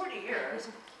 if it's 40 years,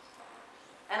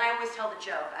 and I always tell the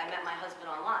joke, I met my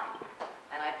husband online,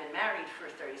 and I've been married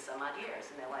for 30 some odd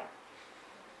years, and they're like,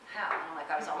 how? And I'm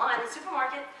like, I was online in the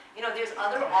supermarket. You know, there's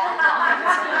other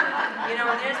onlines. You know,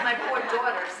 and there's my poor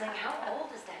daughter saying, how old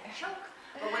is that joke?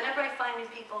 But whenever I find new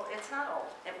people, it's not old.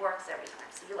 It works every time,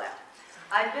 so you laugh.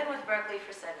 I've been with Berkeley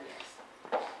for 7 years.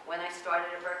 When I started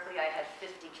at Berkeley, I had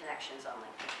 50 connections on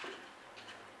LinkedIn.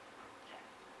 Okay.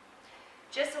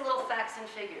 Just a little facts and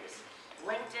figures.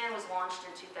 LinkedIn was launched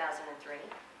in 2003.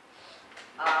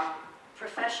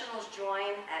 Professionals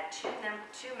join at two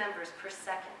members per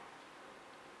second.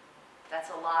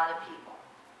 That's a lot of people.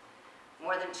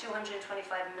 More than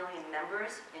 225 million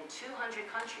members in 200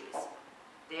 countries.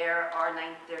 There are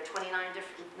 19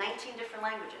 different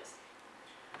languages.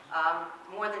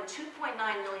 More than 2.9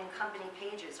 million company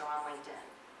pages are on LinkedIn,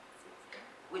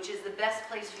 which is the best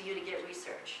place for you to get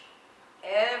research.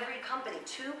 Every company,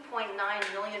 2.9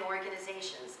 million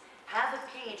organizations, have a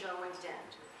page on LinkedIn.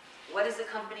 What does the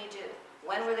company do?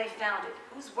 When were they founded?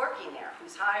 Who's working there?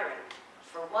 Who's hiring?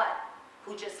 For what?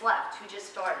 Who just left? Who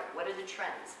just started? What are the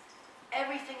trends?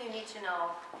 Everything you need to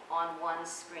know on one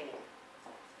screen.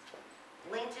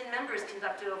 LinkedIn members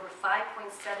conducted over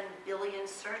 5.7 billion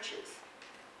searches.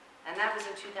 And that was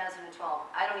in 2012.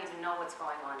 I don't even know what's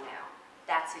going on now.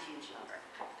 That's a huge number.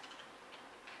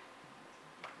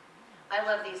 I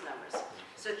love these numbers.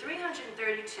 So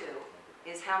 332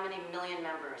 is how many million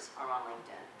members are on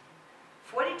LinkedIn.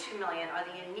 42 million are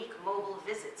the unique mobile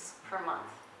visits per month.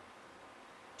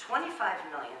 25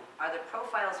 million are the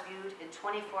profiles viewed in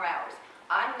 24 hours.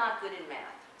 I'm not good in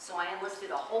math, so I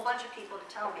enlisted a whole bunch of people to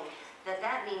tell me that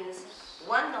that means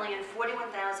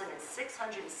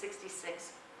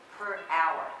 1,041,666 per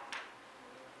hour.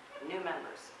 New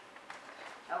members.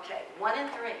 Okay, 1 in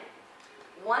 3.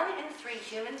 1 in 3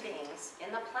 human beings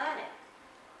in the planet,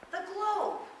 the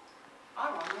globe, are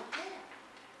on LinkedIn.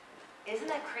 Isn't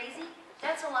that crazy?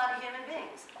 That's a lot of human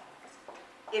beings.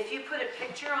 If you put a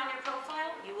picture on your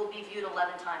profile, you will be viewed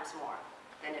 11 times more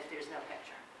than if there's no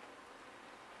picture.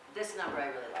 This number I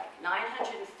really like.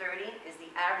 930 is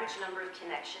the average number of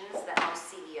connections that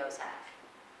most CEOs have.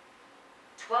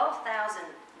 12,000,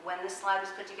 when this slide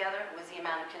was put together, was the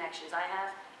amount of connections I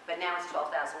have, but now it's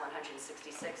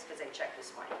 12,166 because I checked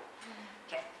this morning.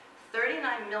 Okay, 39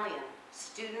 million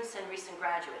students and recent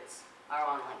graduates are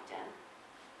on LinkedIn.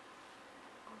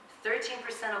 13%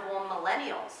 of all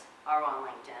millennials are on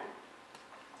LinkedIn.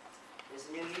 There's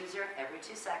a new user every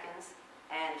 2 seconds.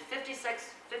 And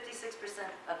 56%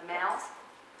 of males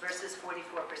versus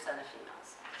 44% of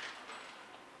females.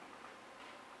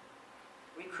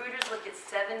 Recruiters look at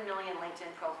 7 million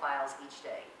LinkedIn profiles each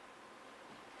day.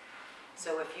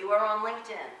 So if you are on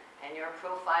LinkedIn and your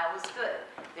profile is good,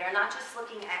 they're not just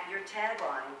looking at your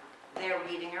tagline, they're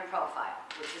reading your profile,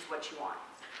 which is what you want.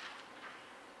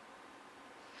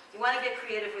 You want to get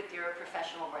creative with your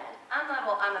professional brand. I'm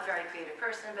a very creative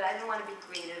person, but I didn't want to be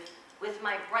creative with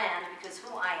my brand because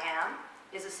who I am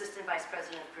is Assistant Vice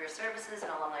President of Career Services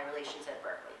and Alumni Relations at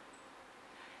Berkeley.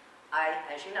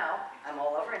 As you know, I'm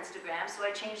all over Instagram, so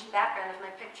I changed the background of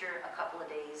my picture a couple of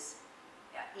days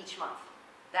each month.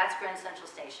 That's Grand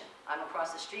Central Station. I'm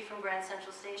across the street from Grand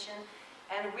Central Station,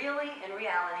 and really, in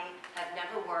reality, have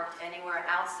never worked anywhere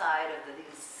outside of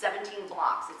these 17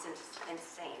 blocks. It's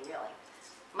insane, really.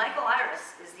 Michael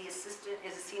Iris is a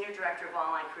Senior Director of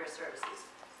Online Career Services.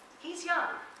 He's young.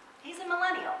 He's a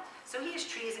millennial. So he has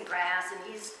trees and grass, and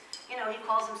he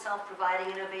calls himself providing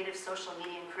innovative social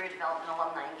media and career development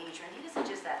alumni engagement. He doesn't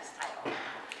just have his title.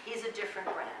 He's a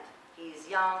different brand. He's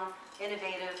young,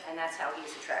 innovative, and that's how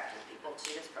he's attracting people to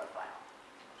his profile.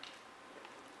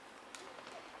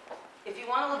 If you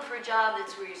want to look for a job,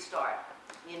 that's where you start.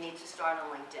 You need to start on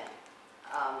LinkedIn.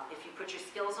 If you put your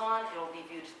skills on, it will be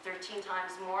viewed 13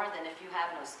 times more than if you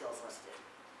have no skills listed.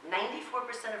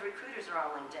 94% of recruiters are on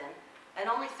LinkedIn, and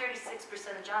only 36%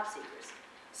 of job seekers.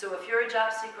 So if you're a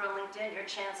job seeker on LinkedIn, your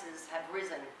chances have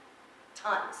risen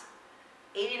tons.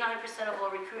 89% of all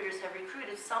recruiters have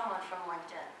recruited someone from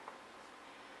LinkedIn.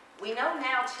 We know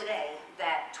now today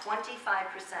that 25%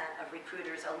 of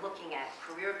recruiters are looking at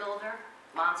Career Builder,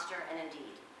 Monster, and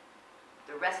Indeed.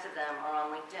 The rest of them are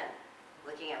on LinkedIn,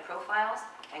 looking at profiles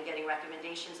and getting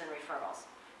recommendations and referrals.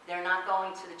 They're not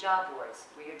going to the job boards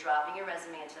where you're dropping your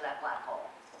resume into that black hole.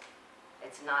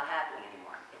 It's not happening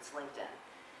anymore. It's LinkedIn.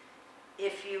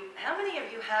 How many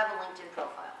of you have a LinkedIn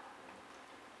profile?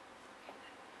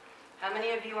 How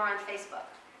many of you are on Facebook?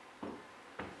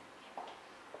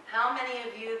 How many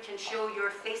of you can show your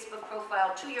Facebook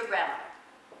profile to your grandmother?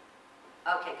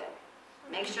 Okay, good.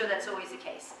 Make sure that's always the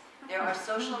case. There are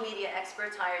social media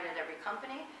experts hired at every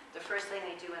company. The first thing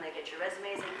they do when they get your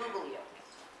resume is they Google you.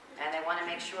 And they want to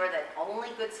make sure that only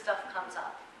good stuff comes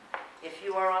up. If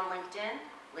you are on LinkedIn,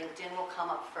 LinkedIn will come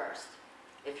up first.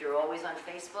 If you're always on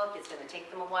Facebook, it's going to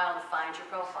take them a while to find your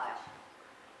profile.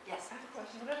 Yes? I have a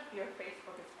question. What if your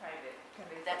Facebook is private? Can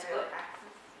they That's still good. access?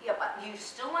 Yeah, but you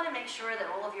still want to make sure that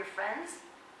all of your friends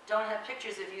don't have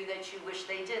pictures of you that you wish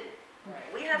they didn't. Right.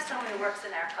 We have someone who works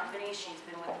in our company. She's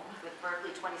been with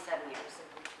Berkeley 27 years.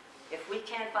 If we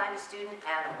can't find a student,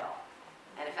 Anna will.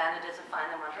 And if Anna doesn't find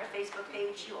them on her Facebook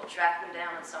page, she will track them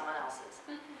down on someone else's.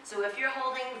 So if you're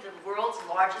holding the world's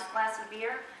largest glass of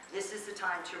beer, this is the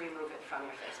time to remove it from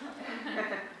your Facebook page.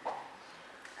 Okay.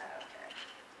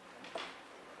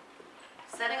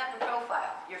 Setting up a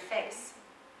profile, your face.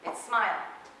 It's smiling.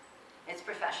 It's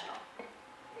professional.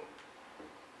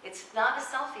 It's not a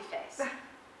selfie face.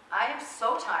 I am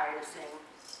so tired of seeing,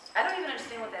 I don't even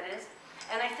understand what that is.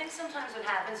 And I think sometimes what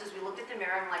happens is we look at the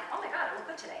mirror and we're like, oh my God, I look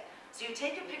good today. So you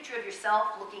take a picture of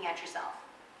yourself looking at yourself.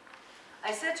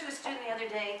 I said to a student the other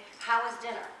day, how was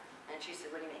dinner? And she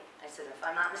said, what do you mean? I said, if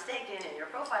I'm not mistaken, in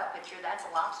your profile picture, that's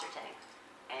a lobster tank.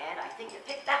 And I think you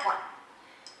picked that one.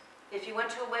 If you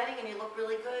went to a wedding and you look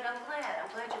really good, I'm glad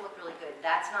you look really good.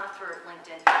 That's not for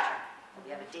LinkedIn picture.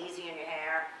 You have a daisy in your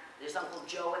hair, there's Uncle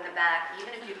Joe in the back.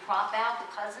 Even if you crop out the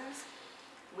cousins,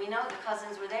 we know the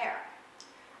cousins were there.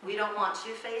 We don't want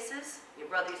two faces, your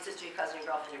brother, your sister, your cousin, your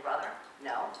girlfriend, your brother.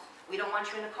 No. We don't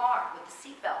want you in a car with the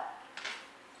seatbelt.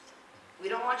 We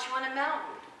don't want you on a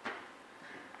mountain.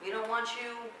 We don't want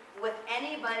you with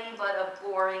anybody but a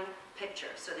boring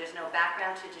picture. So there's no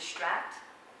background to distract,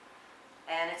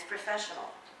 and it's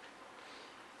professional.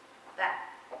 That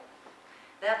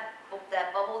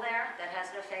bubble there that has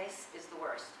no face is the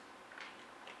worst.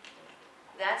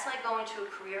 That's like going to a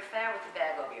career fair with a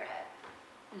bag over your head.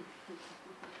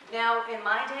 Now, in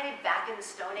my day, back in the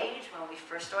Stone Age, when we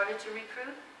first started to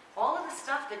recruit, all of the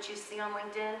stuff that you see on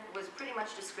LinkedIn was pretty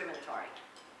much discriminatory.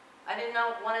 I didn't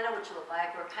want to know what you looked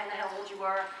like or kind of how old you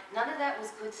were. None of that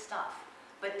was good stuff.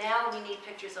 But now we need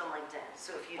pictures on LinkedIn.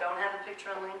 So if you don't have a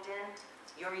picture on LinkedIn,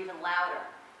 you're even louder.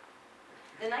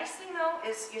 The nice thing, though,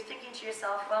 is you're thinking to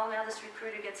yourself, well, now this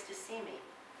recruiter gets to see me.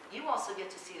 You also get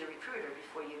to see the recruiter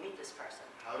before you meet this person.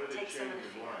 How did it Take some change of the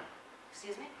and fear. why?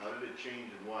 Excuse me? How did it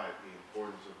change and why? The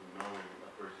importance of knowing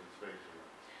a person's face or not?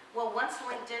 Well, once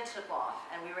LinkedIn took off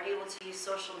and we were able to use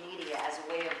social media as a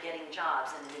way of getting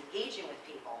jobs and engaging with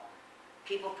people,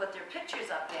 people put their pictures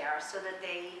up there so that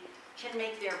they can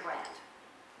make their brand.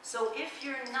 So if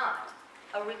you're not,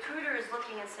 a recruiter is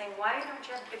looking and saying, why don't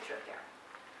you have a picture up there?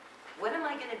 What am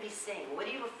I going to be seeing? What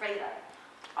are you afraid of?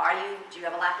 Do you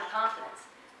have a lack of confidence?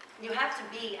 You have to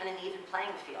be on an even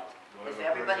playing field. What If if a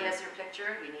everybody person- has their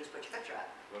picture, you need to put your picture up.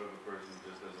 What if a person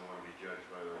just doesn't want to be judged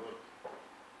by their look?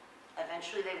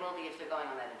 Eventually they will be if they're going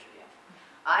on that interview.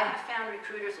 I have found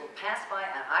recruiters will pass by,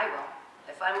 and I will.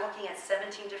 If I'm looking at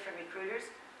 17 different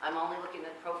recruiters, I'm only looking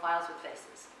at profiles with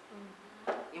faces.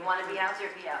 You want to be out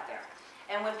there, be out there.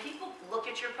 And when people look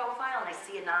at your profile and they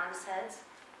see anonymous heads,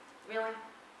 really?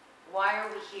 Why are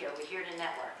we here? We're here to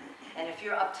network. And if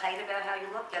you're uptight about how you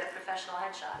look, get a professional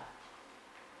headshot.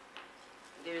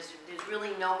 There's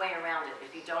really no way around it.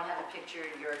 If you don't have a picture,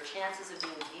 your chances of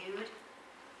being viewed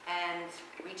and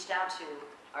reached out to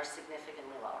are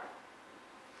significantly lower.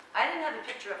 I didn't have a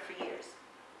picture up for years,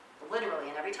 literally,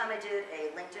 and every time I did a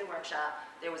LinkedIn workshop,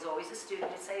 there was always a student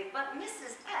who'd say, but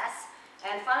Mrs. S,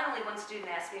 and finally one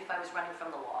student asked me if I was running from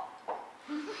the law.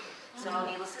 So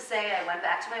needless to say, I went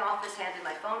back to my office, handed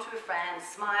my phone to a friend,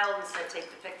 smiled and said, take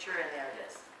the picture, and there it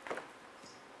is.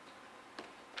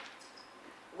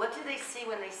 What do they see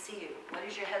when they see you? What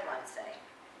does your headline say?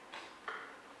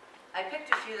 I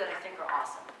picked a few that I think are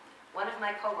awesome. One of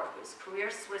my coworkers, career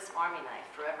Swiss Army knife,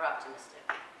 forever optimistic.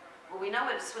 Well, we know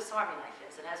what a Swiss Army knife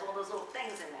is. It has all those little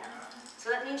things in there. So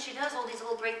that means she does all these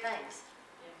little great things.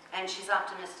 And she's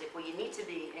optimistic. Well, you need to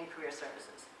be in career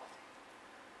services.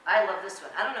 I love this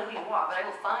one. I don't know who you are, but I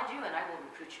will find you and I will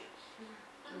recruit you.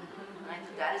 And I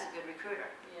think that is a good recruiter.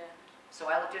 So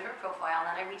I looked at her profile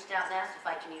and then I reached out and asked if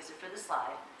I can use it for the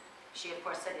slide. She, of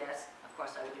course, said yes. Of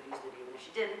course, I would have used it even if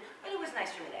she didn't, but it was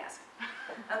nice for me to ask.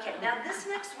 Okay, now this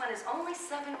next one is only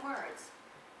 7 words.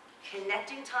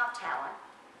 Connecting top talent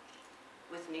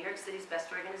with New York City's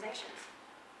best organizations.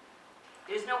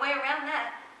 There's no way around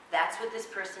that. That's what this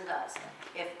person does.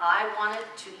 If I wanted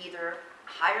to either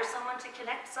hire someone to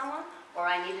connect someone, or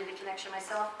I needed a connection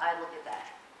myself, I'd look at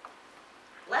that.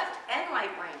 Left and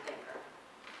right brain thinker.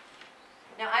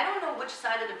 Now, I don't know which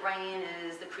side of the brain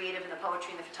is the creative and the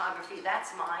poetry and the photography.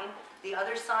 That's mine. The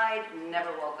other side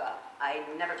never woke up. I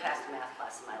never passed a math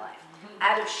class in my life.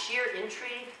 Out of sheer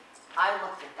intrigue, I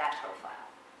looked at that profile.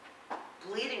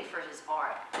 Bleeding for his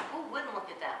art. Who wouldn't look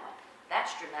at that one?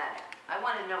 That's dramatic. I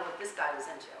wanted to know what this guy was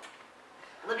into.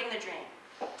 Living the dream.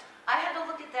 I had to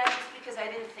look at that just because I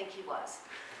didn't think he was.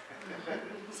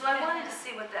 So I wanted to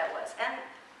see what that was. And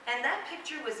And that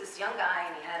picture was this young guy,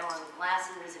 and he had on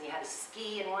glasses, and he had a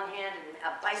ski in one hand and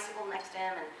a bicycle next to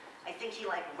him, and I think he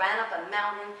like ran up a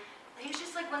mountain. He was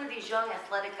just like one of these young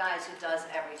athletic guys who does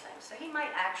everything. So he might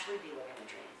actually be living a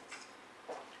dream.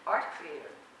 Art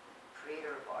creator,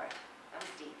 creator of art. That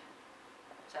was deep.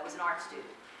 So I was an art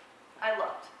student. I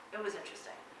looked. It was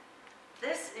interesting.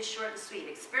 This is short and sweet.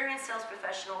 Experienced sales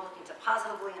professional looking to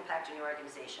positively impact in your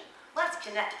organization. Let's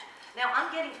connect. Now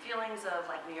I'm getting feelings of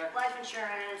like New York Life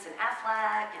Insurance and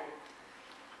Aflac and,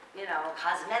 you know,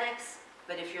 cosmetics.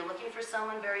 But if you're looking for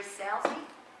someone very salesy,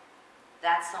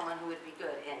 that's someone who would be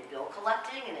good in bill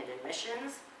collecting and in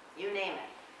admissions, you name it.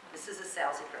 This is a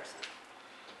salesy person.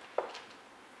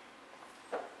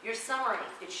 Your summary,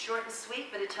 it's short and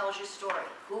sweet, but it tells your story.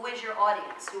 Who is your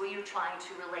audience? Who are you trying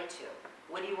to relate to?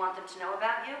 What do you want them to know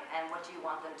about you, and what do you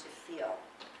want them to feel?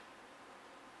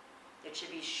 It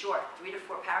should be short, 3 to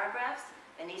 4 paragraphs.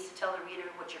 It needs to tell the reader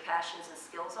what your passions and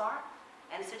skills are,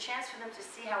 and it's a chance for them to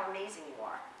see how amazing you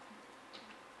are.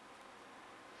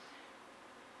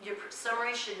 Your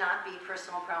summary should not be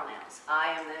personal pronouns.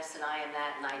 I am this, and I am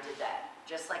that, and I did that.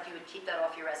 Just like you would keep that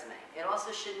off your resume. It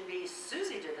also shouldn't be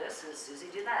Susie did this, and Susie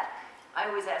did that. I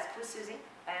always ask, who's Susie,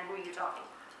 and who are you talking?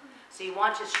 So you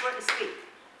want just short and sweet.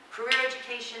 Career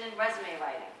education and resume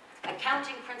writing.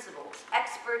 Accounting principles,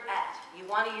 expert at. You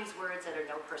want to use words that are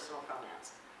no personal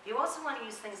pronouns. You also want to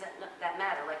use things that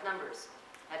matter, like numbers.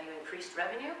 Have you increased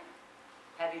revenue?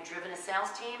 Have you driven a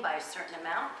sales team by a certain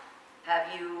amount? Have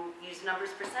you used numbers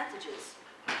percentages?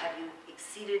 Have you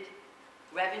exceeded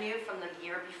revenue from the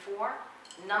year before?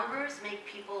 Numbers make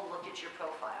people look at your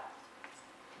profile.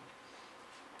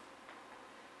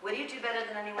 What do you do better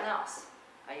than anyone else?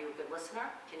 Are you a good listener?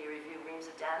 Can you review reams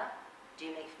of data? Do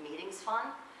you make meetings fun?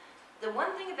 The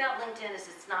one thing about LinkedIn is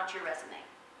it's not your resume.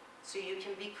 So you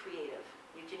can be creative.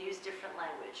 You can use different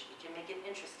language. You can make it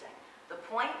interesting. The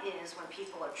point is when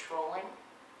people are trolling,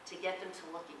 to get them to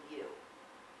look at you.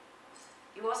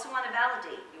 You also want to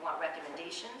validate. You want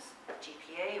recommendations,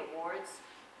 GPA, awards.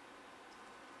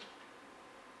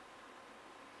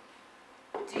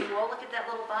 Do you all look at that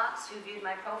little box, who viewed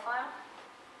my profile?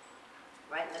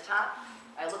 Right in the top?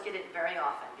 I look at it very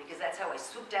often because that's how I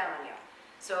swoop down on you.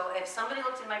 So if somebody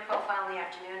looked at my profile in the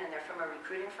afternoon and they're from a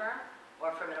recruiting firm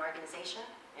or from an organization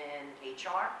in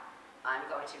HR, I'm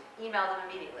going to email them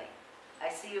immediately. I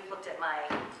see you've looked at my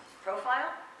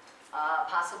profile.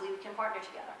 Possibly we can partner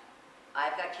together.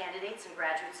 I've got candidates and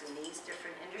graduates in these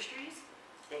different industries.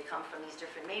 They come from these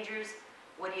different majors.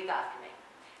 What do you got for me?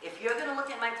 If you're going to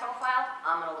look at my profile,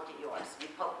 I'm going to look at yours. You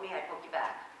poke me, I poke you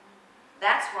back.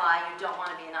 That's why you don't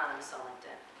want to be anonymous on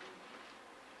LinkedIn.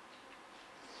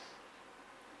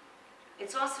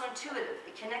 It's also intuitive.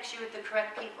 It connects you with the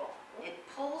correct people. It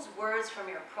pulls words from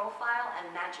your profile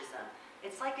and matches them.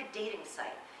 It's like a dating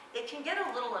site. It can get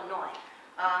a little annoying.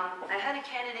 I had a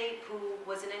candidate who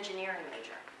was an engineering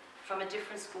major from a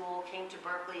different school, came to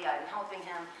Berkeley. I'm helping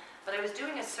him, but I was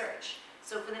doing a search.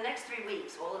 So for the next 3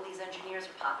 weeks, all of these engineers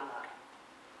were popping up.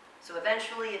 So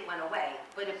eventually it went away,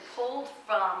 but it pulled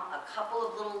from a couple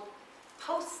of little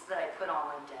posts that I put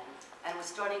on LinkedIn and was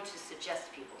starting to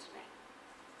suggest people to me.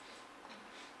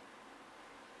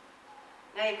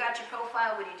 Now you've got your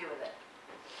profile, what do you do with it?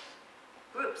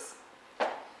 Groups.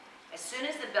 As soon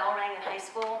as the bell rang in high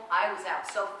school, I was out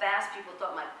so fast people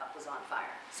thought my butt was on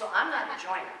fire. So I'm not a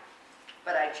joiner,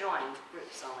 but I joined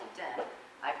groups on LinkedIn.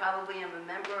 I probably am a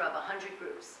member of 100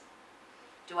 groups.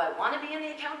 Do I want to be in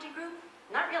the accounting group?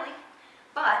 Not really,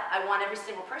 but I want every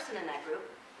single person in that group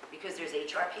because there's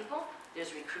HR people,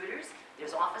 there's recruiters,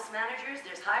 there's office managers,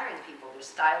 there's hiring people, there's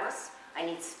stylists, I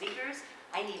need speakers,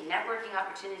 I need networking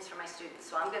opportunities for my students.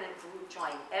 So I'm going to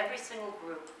join every single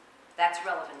group that's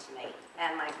relevant to me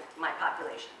and my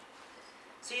population.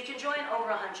 So you can join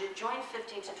over 100, join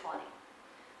 15 to 20.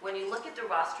 When you look at the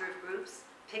roster of groups,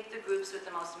 pick the groups with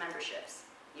the most memberships.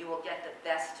 You will get the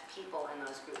best people in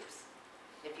those groups.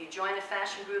 If you join a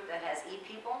fashion group that has E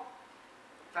people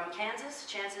from Kansas,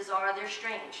 chances are they're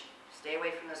strange. Stay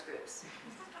away from those groups.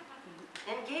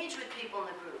 Engage with people in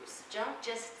the groups. Don't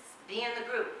just be in the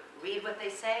group. Read what they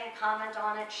say, comment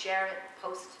on it, share it,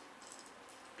 post.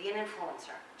 Be an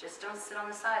influencer. Just don't sit on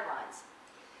the sidelines.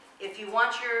 If you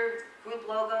want your group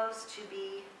logos to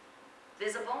be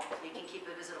visible, you can keep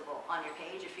it visible on your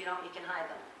page. If you don't, you can hide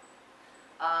them.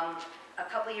 A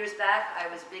couple of years back, I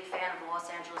was a big fan of the Los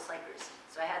Angeles Lakers,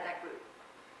 so I had that group.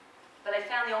 But I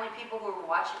found the only people who were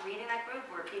reading that group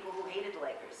were people who hated the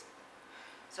Lakers.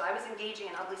 So I was engaging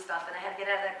in ugly stuff, and I had to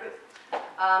get out of that group.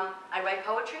 I write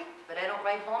poetry, but I don't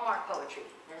write Hallmark poetry.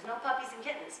 There's no puppies and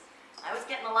kittens. I was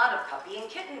getting a lot of puppy and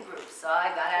kitten groups, so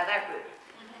I got out of that group.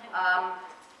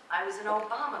 I was an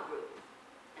Obama group,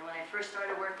 And when I first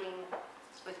started working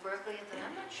with Berkeley, I thought,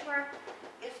 I'm not sure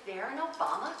if they're an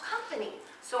Obama company.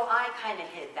 So I kind of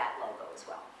hid that logo as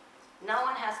well. No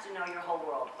one has to know your whole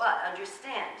world, but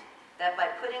understand that by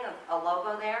putting a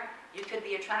logo there, you could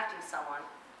be attracting someone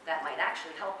that might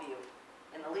actually help you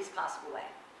in the least possible way.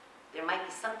 There might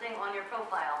be something on your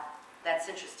profile that's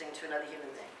interesting to another human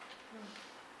being.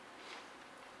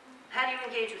 How do you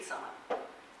engage with someone?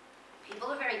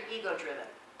 People are very ego-driven.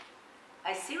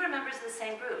 I see we're members of the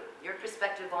same group. Your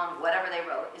perspective on whatever they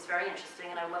wrote is very interesting,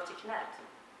 and I would love to connect.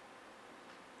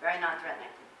 Very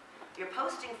non-threatening. You're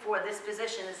posting for this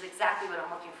position is exactly what I'm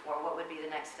looking for. What would be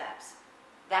the next steps?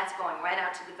 That's going right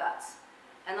out to the guts.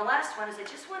 And the last one is I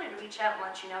just wanted to reach out and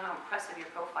let you know how impressive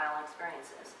your profile and experience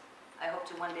is. I hope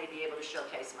to one day be able to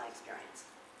showcase my experience.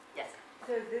 Yes?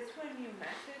 So is this when you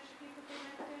message people through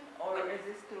LinkedIn, or is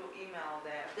this through email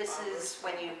that? This is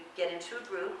when you get into a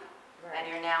group and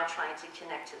you're now trying to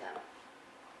connect to them.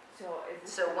 So is this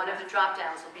So one of the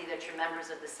drop-downs will be that you're members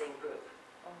of the same group.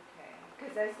 Okay,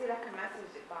 because I see like a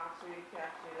message box where you can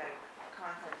actually like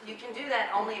contact. You can do that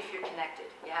only if you're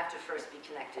connected. You have to first be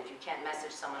connected. You can't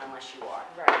message someone unless you are.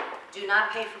 Right. Do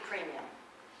not pay for premium.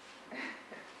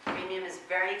 Premium is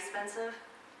very expensive.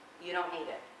 You don't need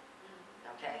it.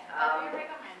 Okay? How do you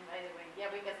recommend, by the way?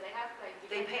 Yeah, because they have like...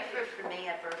 They pay for it for me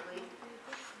at Berkeley.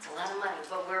 It's a lot of money,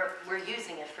 but we're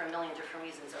using it for a million different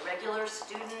reasons. A regular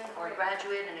student or a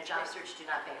graduate in a job search do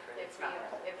not pay for it. It's not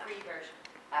worth it. The free version.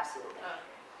 Absolutely.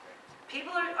 Okay.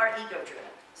 People are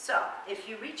ego-driven. So if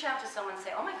you reach out to someone and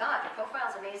say, oh my God, your profile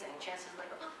is amazing, chances are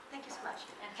like, oh, thank you so much.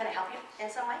 Can I help you in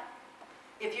some way?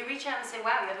 If you reach out and say,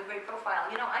 wow, you have a great profile.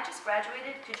 You know, I just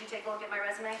graduated. Could you take a look at my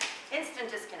resume?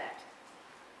 Instant disconnect.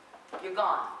 You're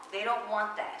gone. They don't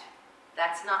want that.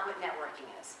 That's not what networking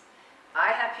is.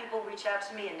 I have people reach out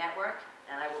to me in network,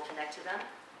 and I will connect to them.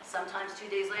 Sometimes 2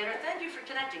 days later, thank you for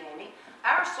connecting, Amy.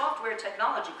 Our software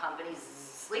technology company's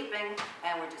sleeping,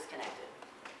 and we're disconnected.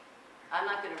 I'm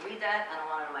not going to read that. I don't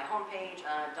want it on my homepage.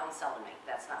 Don't sell to me.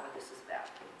 That's not what this is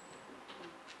about.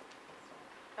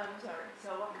 I'm sorry.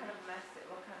 So what kind of message,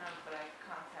 what kind of like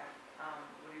contact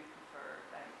would you prefer,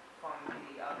 like from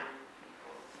the other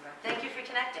people? Thank you for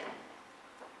connecting.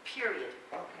 Period.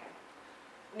 Okay.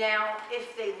 Now,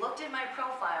 if they looked at my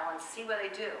profile and see what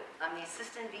I do, I'm the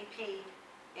Assistant VP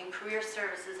in Career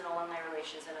Services and Alumni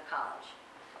Relations in a college.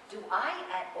 Do I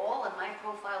at all in my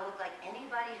profile look like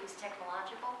anybody who's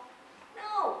technological?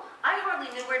 No. I hardly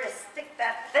knew where to stick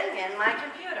that thing in my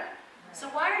computer.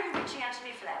 So why are you reaching out to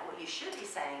me for that? What you should be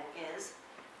saying is,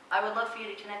 I would love for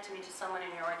you to connect me to someone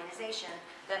in your organization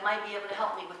that might be able to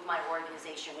help me with my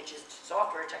organization, which is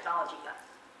software technology.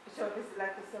 So this is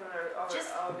like a similar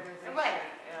organization. Right.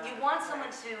 You want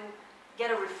someone to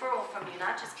get a referral from you,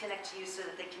 not just connect to you so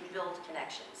that they can build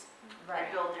connections and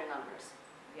build their numbers.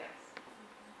 Yes.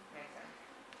 Makes sense.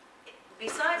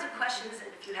 Besides the questions,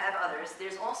 if you have others,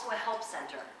 there's also a help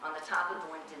center on the top of the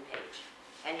LinkedIn page.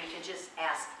 And you can just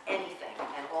ask anything,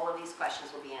 and all of these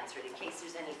questions will be answered in case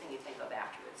there's anything you think of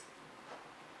afterwards.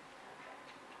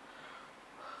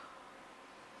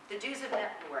 The do's of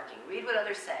networking. Read what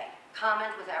others say.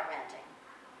 Comment without ranting.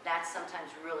 That's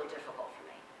sometimes really difficult for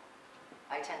me.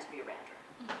 I tend to be a ranter.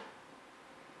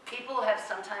 People have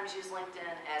sometimes used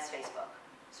LinkedIn as Facebook.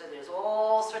 So there's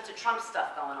all sorts of Trump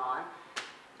stuff going on.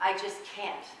 I just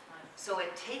can't. So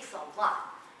it takes a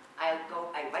lot. I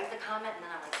write the comment and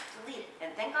then I'm like, delete it.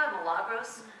 And thank God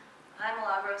Milagros, hi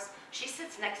Milagros, she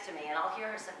sits next to me and I'll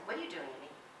hear her say, what are you doing,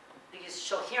 Amy? Because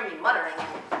she'll hear me muttering.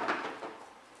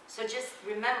 So just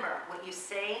remember, what you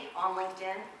say on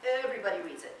LinkedIn, everybody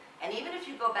reads it. And even if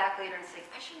you go back later and say,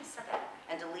 I shouldn't have said that,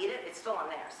 and delete it, it's still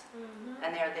on theirs.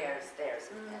 And they're theirs, and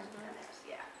theirs.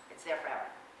 Yeah, it's there forever.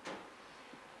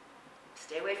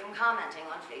 Stay away from commenting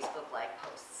on Facebook-like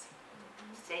posts.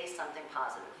 Say something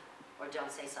positive, or don't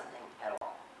say something at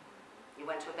all. You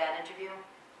went to a bad interview?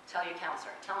 Tell your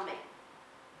counselor. Tell me.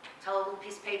 Tell a little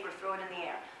piece of paper, throw it in the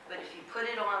air. But if you put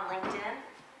it on LinkedIn,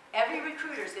 every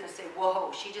recruiter is going to say,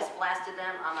 whoa, she just blasted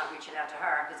them. I'm not reaching out to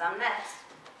her because I'm next.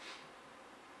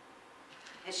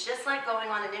 It's just like going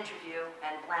on an interview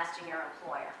and blasting your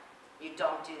employer. You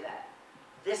don't do that.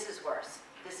 This is worse.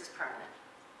 This is permanent.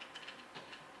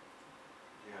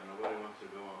 Yeah, nobody wants to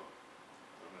go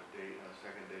on a date, on a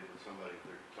second date with somebody if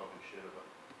they're talking shit about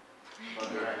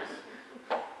their ex.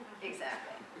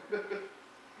 Exactly.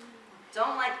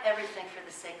 Don't like everything for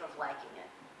the sake of liking it.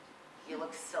 You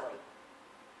look silly.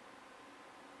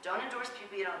 Don't endorse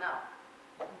people you don't know.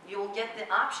 You will get the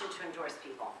option to endorse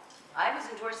people. I was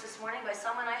endorsed this morning by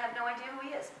someone I have no idea who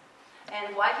he is.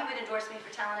 And why he would endorse me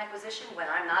for talent acquisition when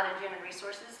I'm not in human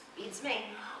resources beats me.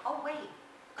 Oh wait,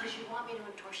 because you want me to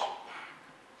endorse you back.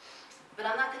 But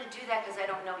I'm not going to do that because I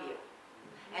don't know you.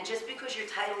 And just because your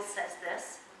title says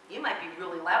this, you might be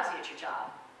really lousy at your job.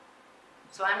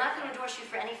 So I'm not going to endorse you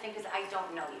for anything because I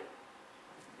don't know you.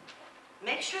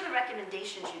 Make sure the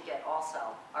recommendations you get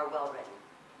also are well written.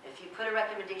 If you put a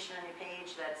recommendation on your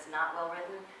page that's not well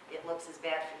written, it looks as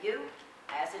bad for you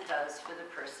as it does for the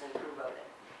person who wrote it.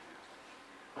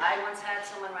 I once had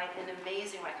someone write an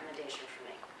amazing recommendation for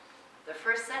me. The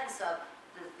first sentence of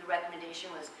the recommendation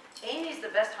was, Amy's the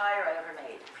best hire I ever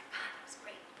made. Oh my God, that was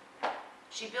great.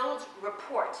 She builds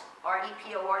report,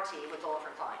 R-E-P-O-R-T, with all of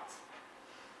her clients.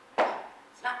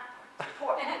 It's not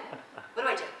report, it's report. What do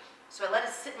I do? So I let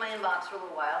it sit in my inbox for a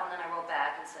little while, and then I wrote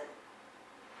back and said,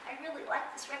 I really like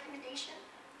this recommendation.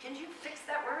 Can you fix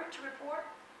that word to report?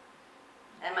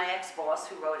 And my ex-boss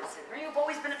who wrote it said, you've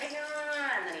always been a pain,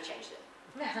 and then he changed it.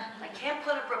 I can't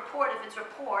put a report if it's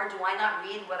rapport. Do I not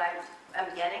read what I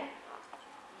am getting?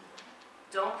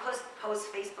 Don't post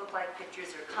Facebook-like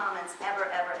pictures or comments ever,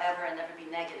 ever, ever, and never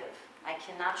be negative. I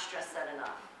cannot stress that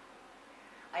enough.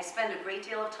 I spend a great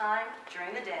deal of time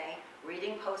during the day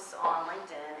reading posts on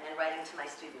LinkedIn and writing to my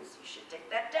students. You should take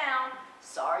that down.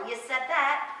 Sorry you said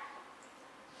that.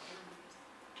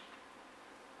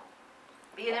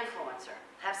 Be an influencer.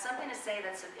 Have something to say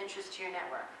that's of interest to your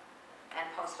network, and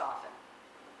post often.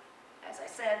 As I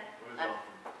said,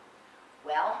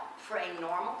 well, for a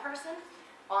normal person,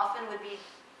 often would be,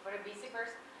 For a busy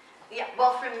person? yeah,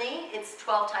 well, for me, it's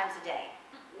 12 times a day.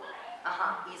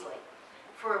 Easily.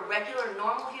 For a regular,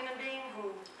 normal human being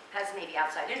who has maybe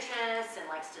outside interests and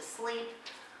likes to sleep,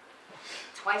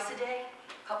 twice a day,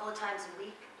 a couple of times a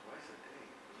week. Twice a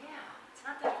day. Yeah, it's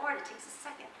not that hard. It takes a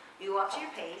second. You go up to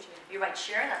your page, you write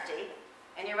share an update,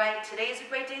 and you write, today is a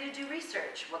great day to do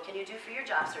research. What can you do for your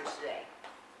job search today?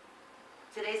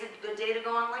 Today's a good day to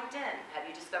go on LinkedIn. Have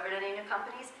you discovered any new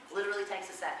companies? Literally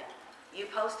takes a second. You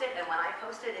post it, and when I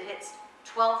post it, it hits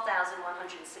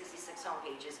 12,166 home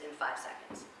pages in 5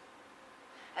 seconds.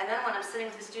 And then when I'm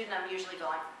sitting with a student, I'm usually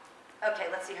going,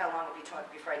 okay, let's see how long we talk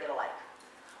before I get a like.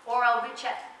 Or I'll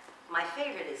recheck. My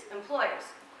favorite is employers.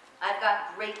 I've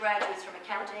got great graduates from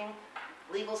accounting,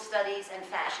 legal studies, and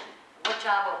fashion. What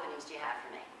job openings do you have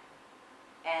for me?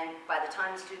 And by the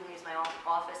time the student leaves my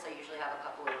office, I usually have a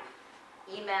couple of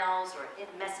emails or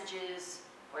messages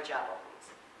or job openings.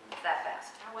 It's that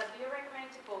fast. And what do you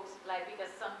recommend to post? Like,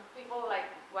 because some people, like,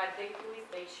 what they do is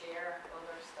they share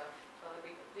other stuff. Other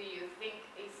people. Do you think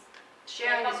it's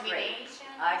Sharing a is great.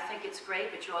 combination? I think it's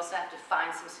great, but you also have to find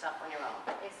some stuff on your own.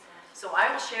 Yes. So I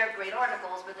will share great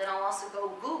articles, but then I'll also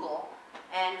go Google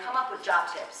and come up with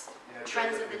job tips, Yeah,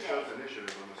 trends of the it day. shows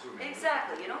initiative, I'm assuming.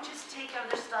 Exactly. You don't just take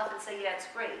other stuff and say, yeah, it's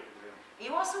great. Yeah. You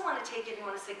also want to take it and you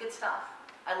want to say, good stuff.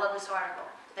 I love this article.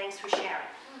 Thanks for sharing.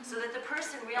 So that the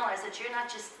person realizes that you're not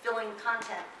just filling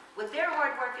content with their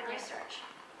hard work and research.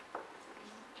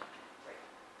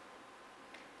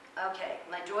 Okay,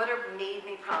 my daughter made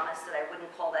me promise that I wouldn't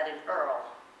call that an URL.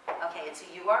 Okay, it's a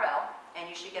URL, and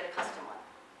you should get a custom one,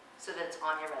 so that it's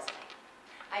on your resume.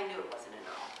 I knew it wasn't an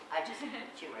URL. I just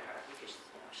humored her because,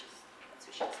 you know, that's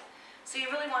who she is. So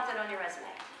you really want that on your resume.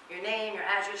 Your name, your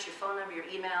address, your phone number, your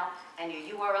email, and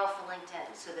your URL for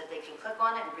LinkedIn, so that they can click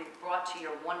on it and be brought to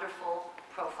your wonderful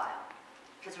profile.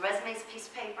 Because a resume is a piece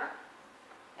of paper,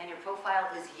 and your profile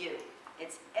is you.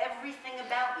 It's everything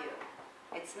about you.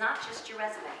 It's not just your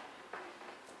resume.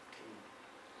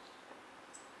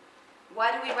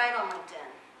 Why do we write on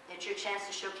LinkedIn? It's your chance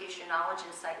to showcase your knowledge,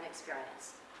 insight, and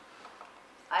experience.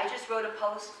 I just wrote a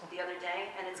post the other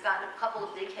day, and it's gotten a couple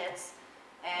of big hits,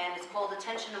 and it's called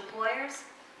Attention Employers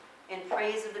in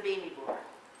Praise of the Baby Boomer.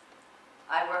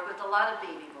 I work with a lot of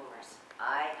baby boomers.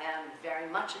 I am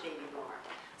very much a baby boomer.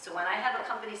 So when I have a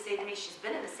company say to me, she's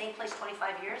been in the same place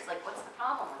 25 years, like, what's the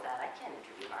problem with that? I can't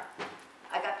interview her.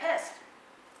 I got pissed.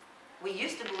 We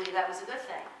used to believe that was a good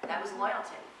thing. That was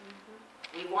loyalty.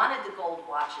 We wanted the gold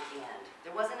watch at the end.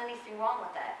 There wasn't anything wrong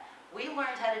with that. We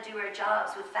learned how to do our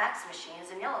jobs with fax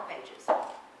machines and yellow pages.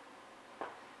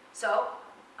 So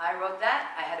I wrote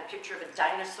that. I had a picture of a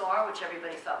dinosaur, which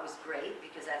everybody thought was great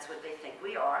because that's what they think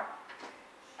we are.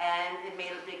 And it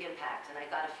made a big impact. And I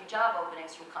got a few job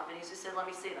openings from companies who said, let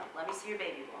me see them. Let me see your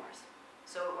baby boomers.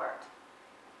 So it worked.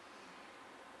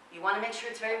 You want to make sure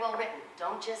it's very well written.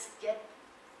 Don't just get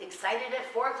excited at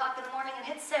 4 o'clock in the morning and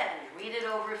hit send. Read it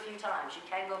over a few times. You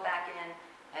can go back in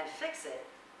and fix it,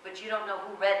 but you don't know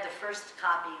who read the first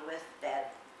copy with bad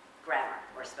grammar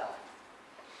or spelling.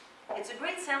 It's a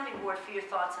great sounding board for your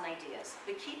thoughts and ideas,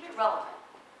 but keep it relevant.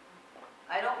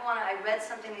 I read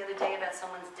something the other day about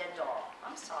someone's dead dog.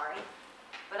 I'm sorry,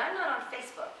 but I'm not on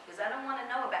Facebook because I don't want to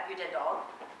know about your dead dog,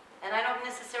 and I don't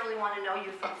necessarily want to know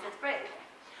you from 5th grade.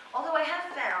 Although I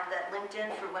have found that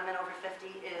LinkedIn for women over 50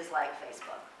 is like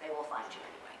Facebook. They will find you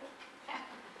anyway.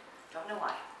 Don't know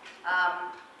why.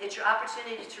 It's your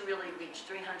opportunity to really reach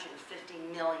 350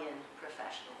 million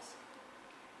professionals.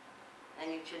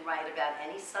 And you can write about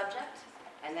any subject,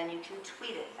 and then you can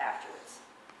tweet it afterwards.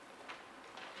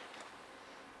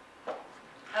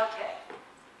 Okay.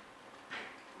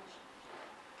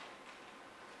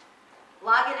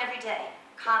 Log in every day.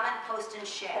 Comment, post, and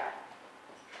share.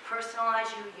 Personalize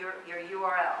your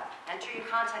URL. Enter your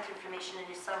contact information in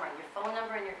your summary, your phone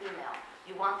number and your email.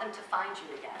 You want them to find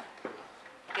you again.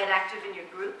 Get active in your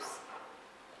groups.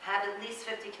 Have at least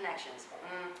 50 connections.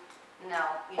 No,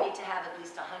 you need to have at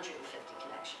least 150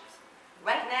 connections.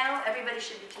 Right now, everybody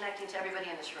should be connecting to everybody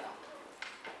in this room,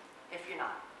 if you're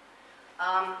not.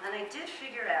 And I did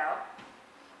figure out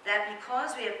that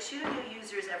because we have 2 new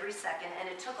users every second, and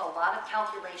it took a lot of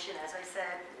calculation, as I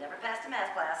said, never passed a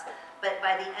math class, but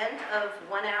by the end of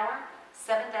 1 hour,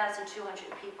 7,200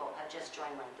 people have just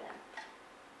joined LinkedIn.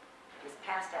 This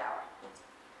past hour.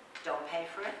 Don't pay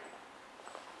for it.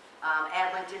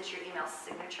 Add LinkedIn to your email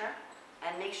signature,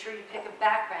 and make sure you pick a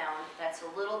background that's a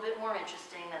little bit more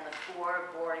interesting than the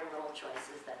 4 boring little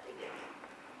choices that they give you.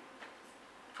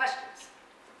 Questions?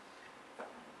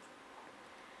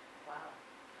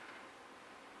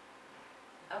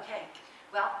 Okay,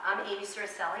 well, I'm Amy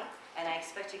Suricelli, and I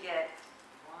expect to get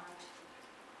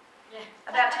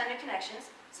about 10 new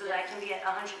connections, so that I can be at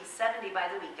 170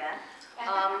 by the weekend.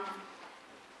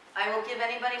 I will give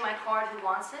anybody my card who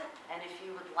wants it, and if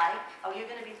you would like, oh,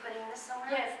 you're going to be putting this somewhere?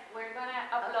 Yes, we're going to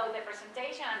upload the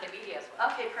presentation and the video as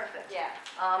well. Okay, perfect. Yeah,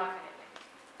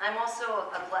 I'm also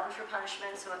a glutton for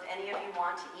punishment, so if any of you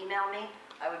want to email me,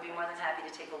 I would be more than happy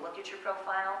to take a look at your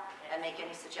profile and make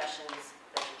any suggestions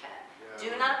that you can. Do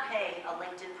not pay a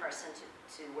LinkedIn person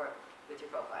to work with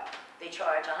your profile. They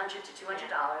charge $100 to $200,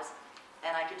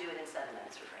 and I could do it in 7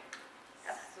 minutes for free.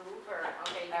 Yep. Super.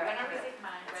 Okay, you're going to receive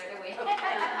mine right away.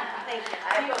 Thank you.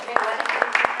 Thank you.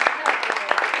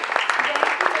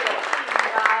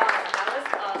 Wow, that was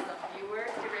awesome. You were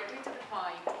directly to the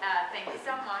point. Thank you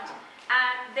so much.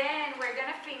 And then we're going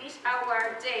to finish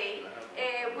our day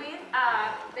with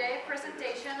the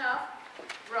presentation of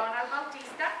Ronald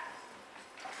Bautista,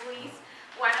 who is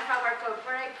one of our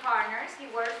corporate partners. He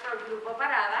works for Grupo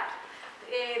Parada.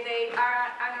 They are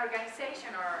an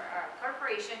organization or a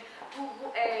corporation who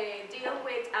deal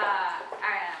with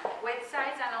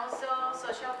websites and also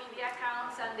social media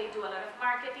accounts, and they do a lot of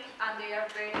marketing, and they are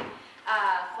very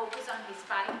focused on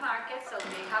Hispanic markets, so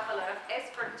they have a lot of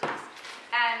expertise,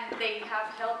 and they have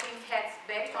helping HETS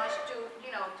very much to,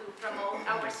 to promote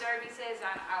our services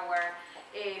and our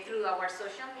through our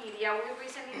social media. We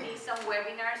recently did some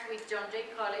webinars with John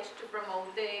Jay College to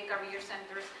promote the career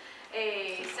centers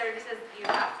services you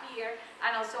have here,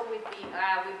 and also with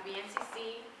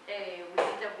BNCC, we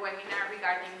did a webinar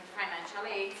regarding financial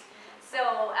aids. So,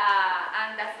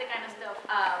 and that's the kind of stuff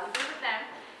we do with them.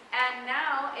 And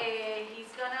now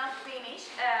he's gonna finish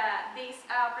this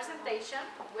presentation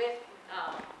with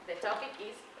the topic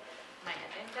is my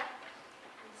agenda.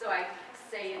 So I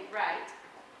say it right.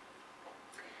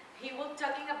 He will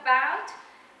talking about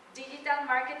digital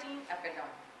marketing,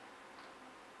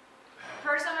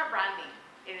 personal branding.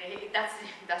 That's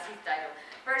his title.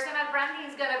 Personal branding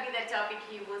is gonna be the topic.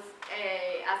 He was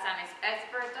as an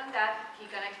expert on that.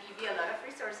 He's gonna give you a lot of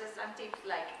resources and tips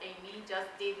like Amy just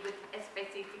did with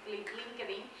specifically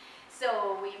LinkedIn.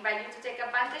 So we invite you to take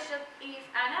advantage of it.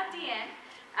 And at the end,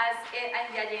 as in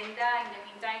the agenda, in the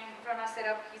meantime, Ronald set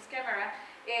up his camera.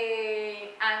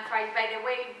 And by the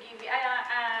way, give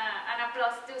an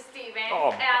applause to Steven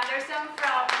Anderson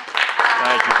from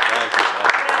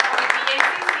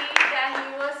BNCC, that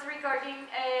he was recording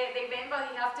the event, but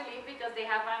he has to leave because they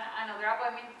have another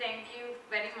appointment. Thank you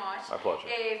very much for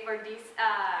this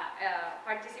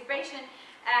participation.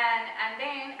 And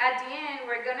then at the end,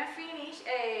 we're gonna finish.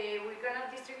 We're gonna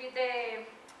distribute the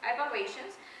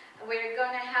evaluations. We're going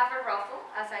to have a raffle,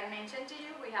 as I mentioned to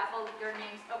you. We have all your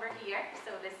names over here, so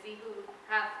let's see who we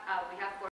have 4